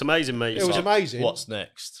 That looks amazing, mate. It was amazing. What's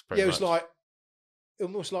next? Yeah, it was like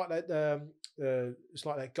almost like that. It's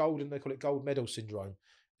like that golden. They call it gold medal syndrome.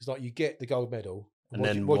 It's like you get the gold medal, and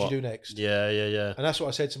then what do you do next? Yeah. And that's what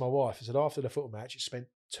I said to my wife. I said after the football match, it spent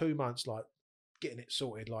 2 months like getting it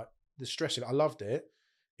sorted, like the stress of it. I loved it.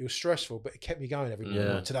 It was stressful, but it kept me going every day.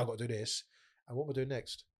 Like, today I've got to do this, and what am I doing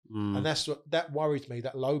next? And that worried me,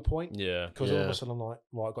 that low point. Yeah. Because all of a sudden I'm like,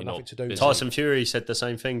 well, I've got nothing to do. Tyson Fury said the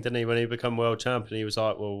same thing, didn't he? When he became world champion, he was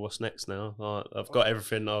like, well, what's next now? Like, I've got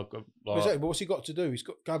everything. I've got, exactly. But what's he got to do? He's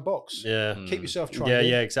got to go and box. Yeah. Keep yourself training.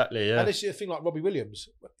 Yeah, exactly. Yeah. And this is a thing like Robbie Williams.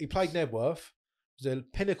 He played Nebworth, the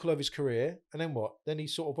pinnacle of his career, and then what? Then he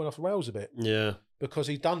sort of went off the rails a bit. Yeah. Because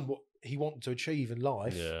he'd done what he wanted to achieve in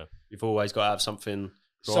life. Yeah. You've always got to have something.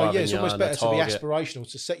 So yeah, it's almost better to be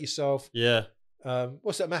aspirational, to set yourself. Yeah.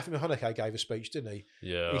 What's that? Matthew McConaughey gave a speech, didn't he?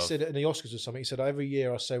 Yeah. He said it in the Oscars or something. He said, every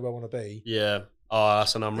year I say where I want to be. Yeah. Oh,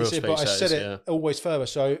 that's an unreal speech. But I set it always further.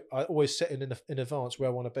 So I always set in advance where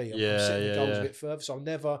I want to be. I'm setting the goals a bit further. So I'll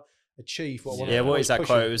never achieve what I want to be. Yeah, what is that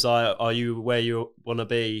quote? It was like, are you where you want to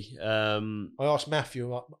be? I asked Matthew,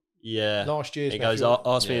 last year's he goes,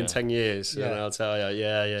 ask me in 10 years and I'll tell you.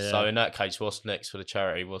 Yeah. So in that case, what's next for the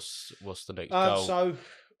charity? What's the next goal?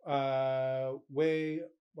 So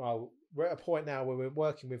we're at a point now where we're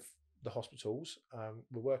working with the hospitals.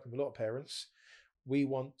 We're working with a lot of parents. We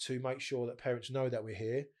want to make sure that parents know that we're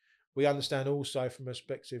here. We understand also from a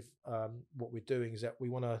perspective, what we're doing is that we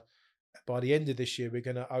want to, by the end of this year, we're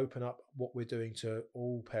going to open up what we're doing to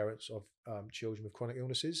all parents of children with chronic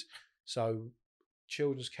illnesses. So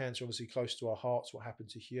children's cancer, obviously close to our hearts, what happened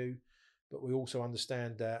to Hugh. But we also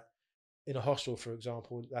understand that in a hospital, for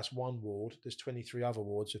example, that's one ward. There's 23 other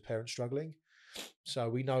wards of parents struggling. So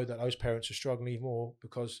we know that those parents are struggling even more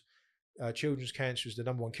because children's cancer is the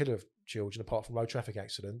number one killer of children, apart from road traffic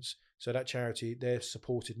accidents. So that charity, they're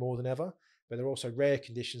supported more than ever. But there are also rare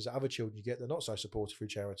conditions that other children get that are not so supported through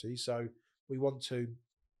charities. So we want to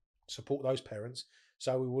support those parents.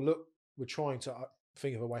 So we're trying to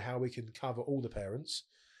think of a way how we can cover all the parents.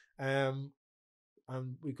 And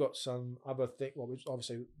we've got some other thing. Well,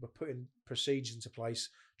 obviously we're putting procedures into place,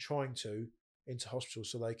 trying to into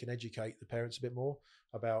hospitals so they can educate the parents a bit more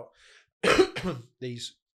about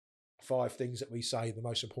these 5 things that we say, the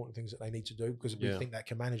most important things that they need to do, because we think that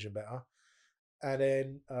can manage them better. And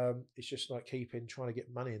then it's just like trying to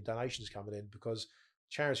get money and donations coming in, because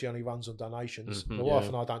charity only runs on donations. My wife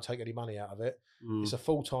and I don't take any money out of it. It's a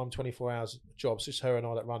full-time 24 hours job. It's just her and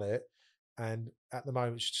I that run it. And at the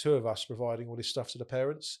moment, it's 2 of us providing all this stuff to the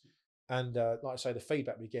parents. And like I say, the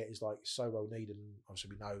feedback we get is like so well needed. And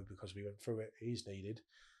obviously we know because we went through it, it is needed.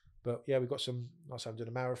 But yeah, we've got some, like I say, I'm doing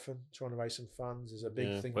a marathon, trying to raise some funds. There's a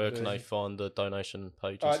big thing. Where can they find the donation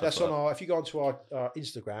page? That's on our, if you go onto our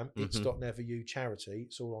Instagram, it's.neveryou charity.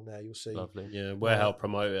 It's all on there. You'll see. Lovely. Yeah, we'll help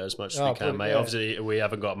promote it as much as we can, mate. Obviously, we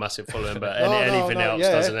haven't got a massive following, but anything helps,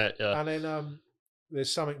 doesn't it? Yeah. And then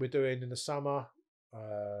there's something we're doing in the summer.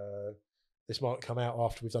 This might come out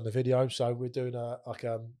after we've done the video. So we're doing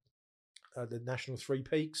the National Three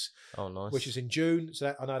Peaks. Oh, nice. Which is in June.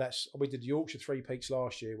 So I know we did the Yorkshire Three Peaks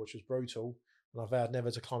last year, which was brutal. And I vowed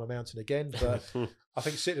never to climb a mountain again. But I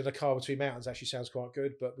think sitting in a car between mountains actually sounds quite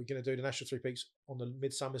good. But we're going to do the National Three Peaks on the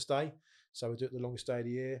Midsummer's Day. So we'll do it the longest day of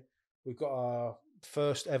the year. We've got our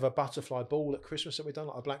first ever butterfly ball at Christmas that we've done,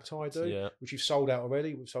 like a black tie do, which we've sold out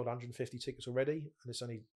already. We've sold 150 tickets already. And it's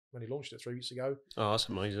only launched it 3 weeks ago. Oh, that's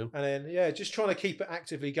amazing. And then, just trying to keep it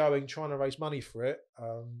actively going, trying to raise money for it.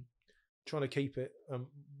 Trying to keep it,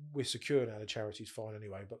 we're secure now, the charity's fine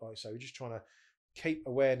anyway, but like I say, we're just trying to keep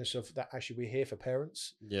awareness of that actually we're here for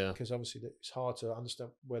parents. Yeah. Because obviously it's hard to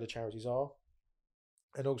understand where the charities are.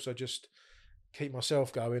 And also just keep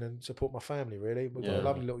myself going and support my family, really. We've got a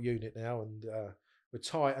lovely little unit now and we're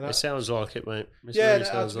tight. And it sounds like it, mate. To be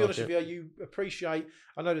honest with you appreciate,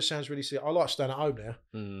 I know this sounds really silly, I like staying at home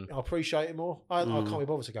now. I appreciate it more. I can't be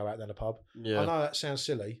bothered to go out down the pub. Yeah. I know that sounds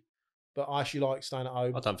silly, but I actually like staying at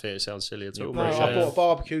home. I don't think it sounds silly at all. No, I bought a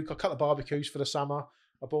barbecue. I cut the barbecues for the summer.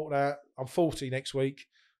 I bought that. I'm 40 next week,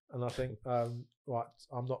 and I think I'm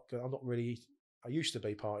not really. I used to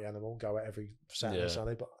be party animal, go out every Saturday,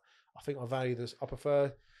 Sunday, but I think I value this. I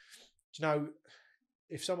prefer.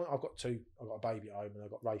 If someone I've got a baby at home, and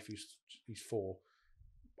I've got Rafe who's 4.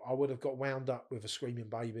 I would have got wound up with a screaming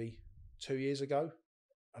baby 2 years ago,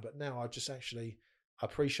 but now I just actually. I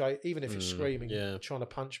appreciate, even if it's screaming, trying to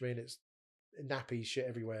punch me and it's nappy shit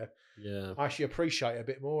everywhere. Yeah, I actually appreciate it a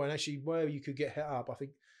bit more. And actually, where you could get hit up, I think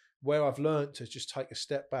where I've learned to just take a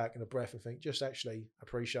step back and a breath and think, just actually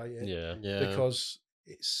appreciate it. Yeah. Because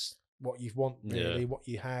it's what you want, really, what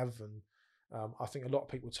you have, and I think a lot of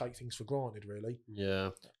people take things for granted, really. Yeah,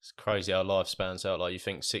 it's crazy how life spans out. Like, you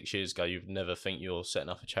think 6 years ago, you'd never think you're setting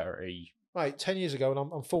up a charity. Mate, 10 years ago,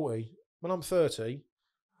 and I'm 40. When I'm 30,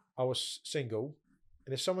 I was single.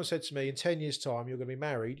 And if someone said to me, in 10 years' time, you're going to be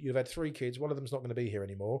married, you've had 3 kids, one of them's not going to be here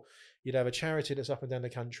anymore, you'd have a charity that's up and down the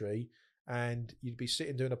country, and you'd be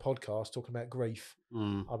sitting doing a podcast talking about grief. I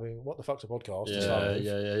mean, what the fuck's a podcast?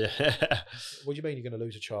 Yeah. What do you mean you're going to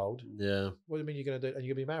lose a child? Yeah. What do you mean you're going to do? And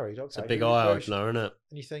you're going to be married? Okay. It's a big eye opener, isn't it?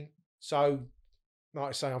 And you think, so, like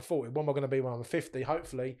I say, I'm 40. What am I going to be when I'm 50?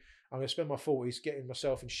 Hopefully, I'm going to spend my 40s getting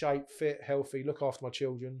myself in shape, fit, healthy, look after my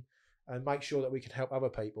children, and make sure that we can help other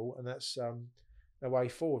people. And that's the way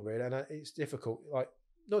forward, really. And it's difficult. Like,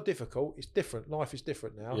 not difficult, it's different. Life is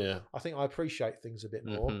different now. Yeah. I think I appreciate things a bit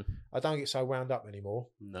more. I don't get so wound up anymore.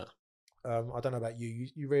 No. I don't know about you.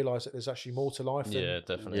 You realise that there's actually more to life. Yeah,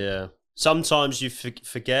 definitely. Yeah. Sometimes you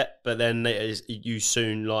forget, but then you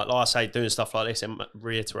soon, like I say, doing stuff like this, it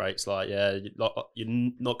reiterates, like, yeah,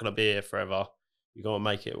 you're not going to be here forever. You've got to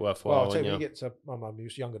make it worthwhile. Well, I'll tell you, when you get to, my mum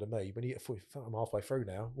was younger than me, when you get 40, I'm halfway through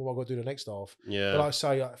now, what am I going to do the next half? Yeah. But like I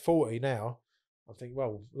say, at 40 now, I think,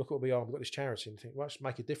 well, look what we are. We've got this charity, and think, well, let's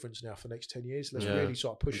make a difference now for the next 10 years. Let's really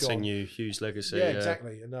sort of push continue Hugh's legacy. Yeah,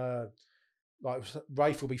 exactly. And like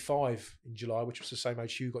Rafe will be 5 in July, which was the same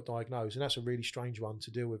age Hugh got diagnosed, and that's a really strange one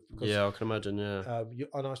to deal with. Because, yeah, I can imagine. Yeah.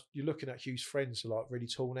 You're looking at Hugh's friends who are like really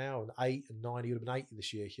tall now, and 8 and 9. He would have been 8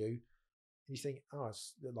 this year, Hugh. And you think, oh,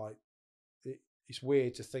 it's like it's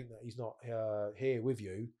weird to think that he's not here with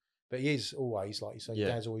you, but he is always, like you say,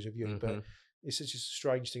 Dad's always with you. But it's just a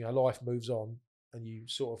strange thing. How life moves on, and you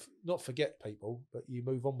sort of not forget people, but you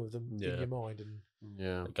move on with them in your mind.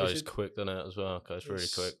 And it goes quick, doesn't it? As well, it goes really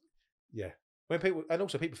quick. Yeah. When people, and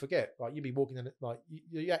also people forget, like you'd be walking in, like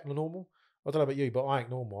you act normal. I don't know about you, but I act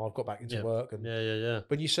normal. I've got back into work, and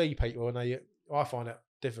when you see people, and I find it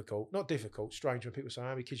difficult, not difficult, strange when people say, "How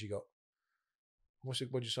many kids you got?"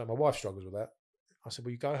 What'd you say? My wife struggles with that. I said,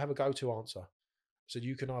 "Well, you have a go-to answer." I said,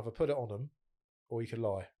 "You can either put it on them, or you can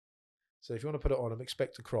lie. So if you want to put it on them,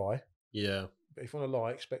 expect to cry. Yeah. But if you want to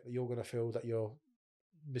lie, expect that you're going to feel that you're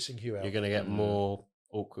missing Hugh out. You're going to get more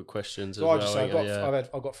awkward questions So as I just well. say,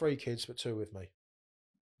 I've got 3 kids, but 2 with me.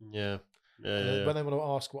 Yeah. When they want to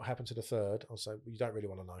ask what happened to the 3rd, I'll say, well, you don't really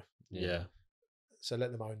want to know. Yeah. So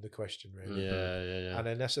let them own the question, really. Yeah. And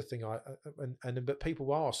then that's the thing. But people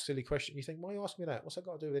will ask silly questions. You think, why are you asking me that? What's that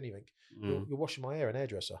got to do with anything? You're washing my hair, an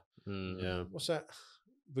hairdresser. Yeah. What's that?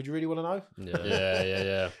 Would you really want to know?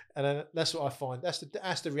 Yeah. And then that's what I find. That's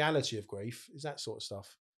the reality of grief, is that sort of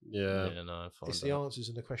stuff. Yeah. No, it's the answers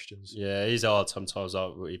and the questions. Yeah, it's hard sometimes.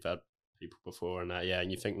 Like, we've had people before and that,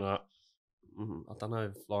 and you think like, I don't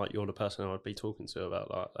know if like you're the person I would be talking to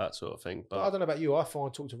about like that sort of thing. But I don't know about you. I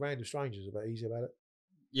find talking to random strangers a bit easy about it.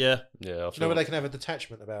 Yeah. Yeah. Where they can have a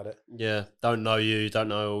detachment about it. Yeah. Don't know you, don't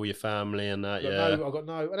know all your family and that. I've got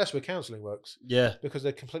no, and that's where counselling works. Yeah. Because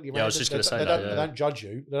they're completely random. Yeah, I was just going to say that. They don't judge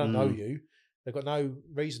you. They don't know you. They've got no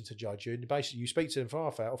reason to judge you. And basically, you speak to them for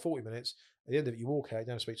half hour or 40 minutes. At the end of it, you walk out, you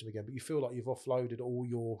don't speak to them again, but you feel like you've offloaded all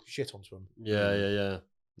your shit onto them. Yeah.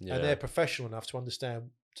 And they're professional enough to understand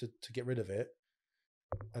to get rid of it.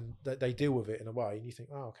 And they deal with it in a way. And you think,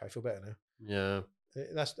 oh, okay, I feel better now. Yeah.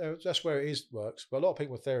 That's where it works. But a lot of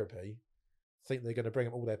people with therapy think they're going to bring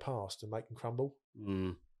up all their past and make them crumble.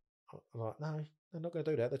 I'm like, no, they're not going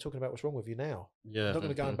to do that. They're talking about what's wrong with you now. Yeah. They're not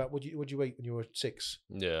going to go about what you eat when you were 6.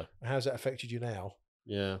 Yeah. And how's that affected you now?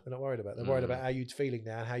 Yeah. They're not worried about. They're worried about how you're feeling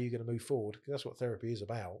now and how you're going to move forward. Because that's what therapy is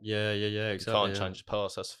about. Yeah. Exactly. You can't change the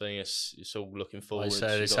past. That's the thing. It's all looking forward. I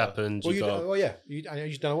say this happened. You don't know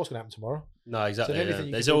what's going to happen tomorrow. No, exactly. So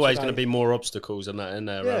There's always going to be more obstacles than that in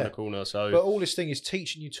there around the corner. So, but all this thing is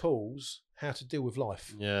teaching you tools how to deal with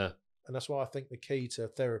life. Yeah. And that's why I think the key to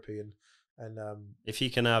therapy and if you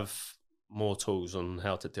can have more tools on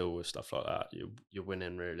how to deal with stuff like that, you're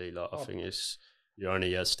winning really. Like I think you're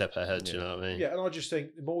only a step ahead. You know what I mean? Yeah, and I just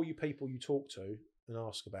think the more people you talk to and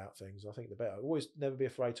ask about things, I think the better. Always never be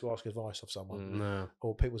afraid to ask advice of someone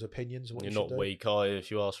or people's opinions. And what you're you not weak-eyed if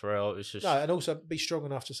you ask for help. It's just and also be strong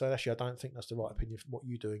enough to say, actually, I don't think that's the right opinion. What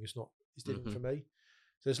you're doing is different for me.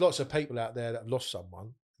 So there's lots of people out there that have lost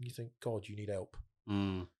someone, and you think, God, you need help.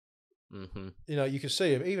 You know, you can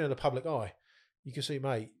see him even in the public eye. You can see,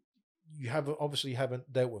 mate, you obviously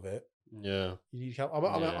haven't dealt with it. Yeah, you need help.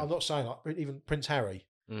 I'm not saying like even Prince Harry.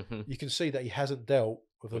 You can see that he hasn't dealt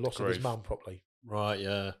with the loss of his mum properly. Right.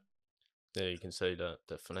 Yeah. Yeah, you can see that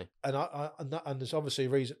definitely. And there's obviously a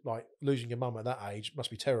reason, like losing your mum at that age must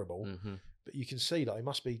be terrible. But you can see that he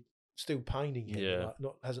must be still paining him. Yeah.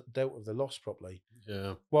 Like, hasn't dealt with the loss properly.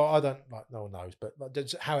 Yeah. Well, I don't like. No one knows, but like,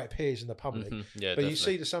 that's how it appears in the public. Yeah, but definitely. you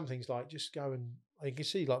see, there's some things like just go and you can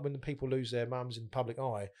see like when the people lose their mums in public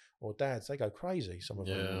eye or dads, they go crazy. Some of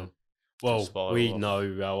them. Well, we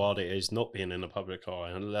know how hard it is not being in the public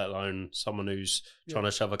eye, and let alone someone who's trying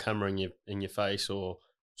to shove a camera in your face or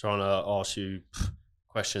trying to ask you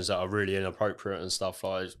questions that are really inappropriate and stuff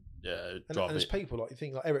like. Yeah, and there's people like you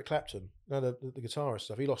think like Eric Clapton, the guitarist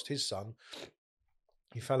stuff. He lost his son.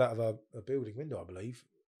 He fell out of a building window, I believe,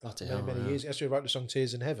 many years. That's why he wrote the song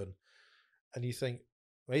 "Tears in Heaven." And you think,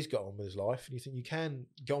 well, he's got on with his life, and you think you can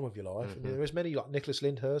get on with your life. And there's many like Nicholas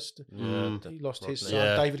Lyndhurst. he lost his son.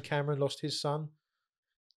 Yeah. David Cameron lost his son.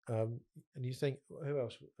 And you think, who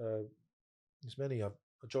else? There's many.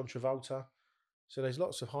 John Travolta. So there's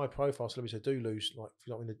lots of high-profile celebrities that do lose, like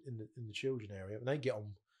in the children area, and they get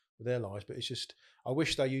on with their lives. But it's just, I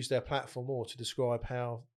wish they used their platform more to describe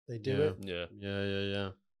how they do it. Yeah.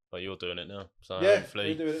 Well, you're doing it now, so we're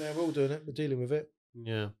hopefully doing it now. We're all doing it. We're dealing with it.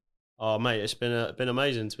 Yeah. Oh, mate, it's been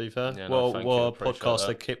amazing, to be fair. Yeah, what a podcast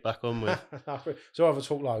to kick back on with. So I've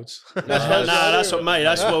talked loads. That's what, mate.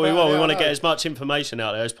 That's what we want. We want to get as much information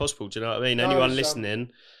out there as possible. Do you know what I mean? Anyone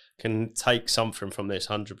listening can take something from this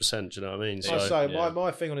 100%. Do you know what I mean? So, I say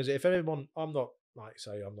my thing on is if anyone, I'm not like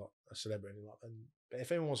say I'm not a celebrity, but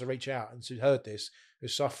if anyone wants to reach out and heard this,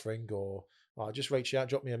 who's suffering or just reach out,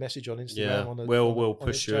 drop me a message on Instagram. Yeah, we'll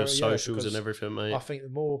push your socials and everything, mate. I think the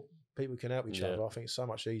more people can help each other, I think it's so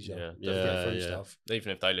much easier to get through stuff.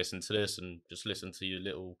 Even if they listen to this and just listen to your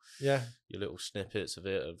little snippets of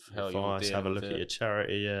it of how you have a look at your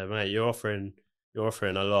charity, mate. You're offering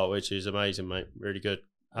a lot, which is amazing, mate. Really good.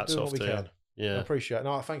 Hats off to you. Yeah, I appreciate it.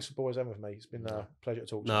 No, thanks for boys having with me. It's been a pleasure to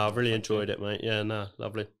talk to you. No, I've really enjoyed it, mate. Yeah, no,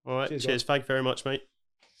 lovely. All right, cheers. Thank you very much, mate.